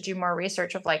guess I should do more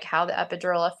research of like how the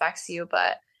epidural affects you,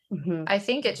 but I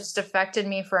think it just affected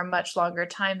me for a much longer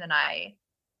time than I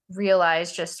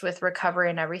realized, just with recovery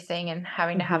and everything and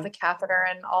having to have the catheter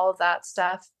and all of that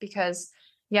stuff. Because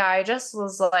I just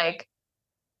was like,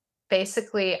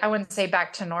 basically, I wouldn't say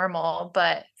back to normal,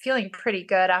 but feeling pretty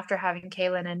good after having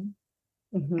Kaylin. And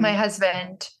my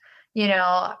husband,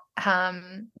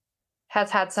 has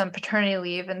had some paternity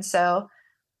leave. And so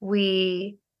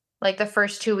we, like the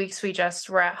first 2 weeks, we just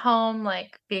were at home,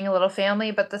 like being a little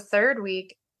family. But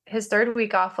his third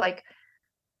week off, like,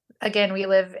 again, we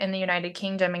live in the United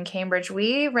Kingdom in Cambridge.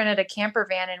 We rented a camper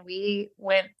van and we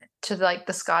went to like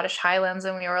the Scottish Highlands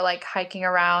and we were like hiking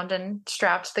around and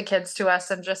strapped the kids to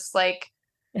us and just like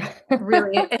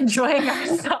really enjoying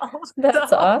ourselves.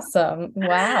 That's awesome.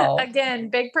 Wow. Again,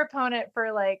 big proponent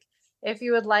for like, if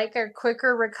you would like a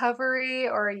quicker recovery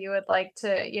or you would like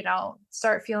to,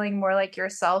 start feeling more like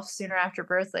yourself sooner after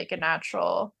birth, like a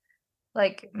natural,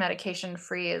 like medication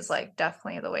free is like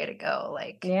definitely the way to go.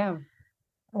 Like,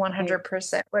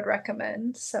 100% would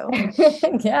recommend. So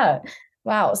yeah.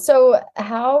 Wow. So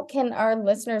how can our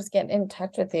listeners get in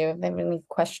touch with you if they have any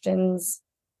questions?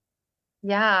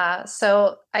 Yeah.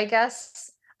 So I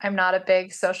guess I'm not a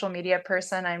big social media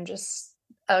person. I'm just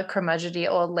a curmudgeony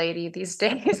old lady these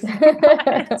days.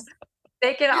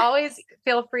 They can always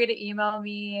feel free to email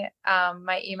me.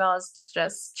 My email is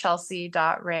just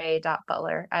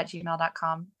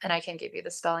chelsea.ray.butler@gmail.com. And I can give you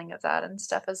the spelling of that and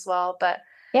stuff as well. But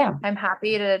I'm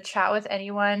happy to chat with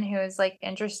anyone who is like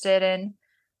interested in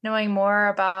knowing more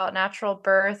about natural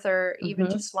birth or even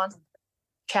just wants to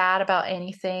chat about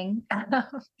anything. That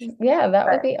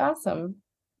would be awesome.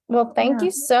 Well, thank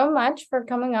you so much for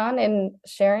coming on and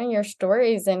sharing your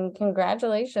stories, and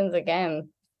congratulations again.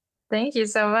 Thank you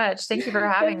so much. Thank you for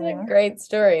having me. Great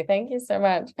story. Thank you so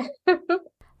much.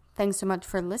 Thanks so much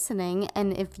for listening.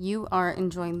 And if you are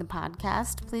enjoying the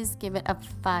podcast, please give it a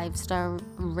 5-star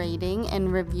rating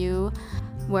and review.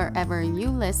 wherever you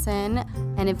listen.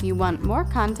 And if you want more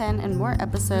content and more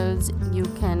episodes, you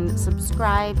can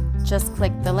subscribe. Just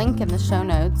click the link in the show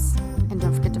notes. And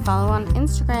don't forget to follow on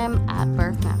Instagram at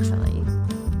Birth Naturally.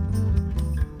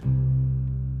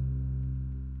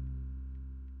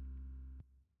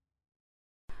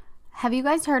 Have you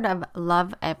guys heard of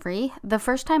Lovevery? The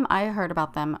first time I heard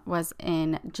about them was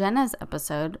in Jenna's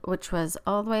episode, which was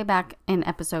all the way back in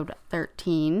episode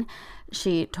 13.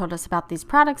 She told us about these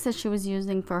products that she was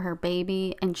using for her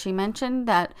baby, and she mentioned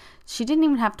that she didn't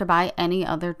even have to buy any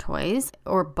other toys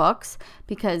or books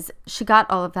because she got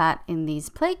all of that in these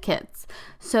play kits.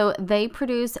 So they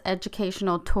produce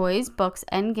educational toys, books,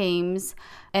 and games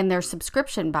in their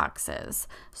subscription boxes.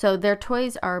 So their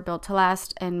toys are built to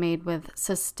last and made with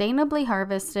sustainably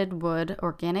harvested wood,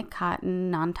 organic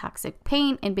cotton, non-toxic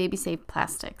paint, and baby-safe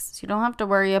plastics. So you don't have to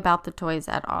worry about the toys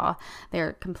at all.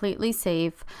 They're completely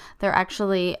safe. They're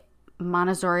actually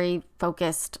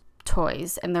Montessori-focused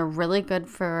toys, and they're really good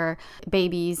for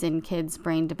babies and kids'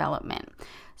 brain development.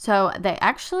 So they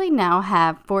actually now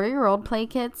have 4-year-old play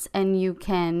kits, and you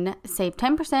can save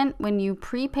 10% when you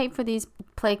prepay for these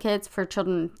play kits for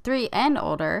children 3 and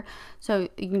older. So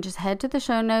you can just head to the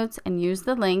show notes and use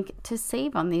the link to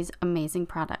save on these amazing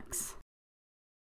products.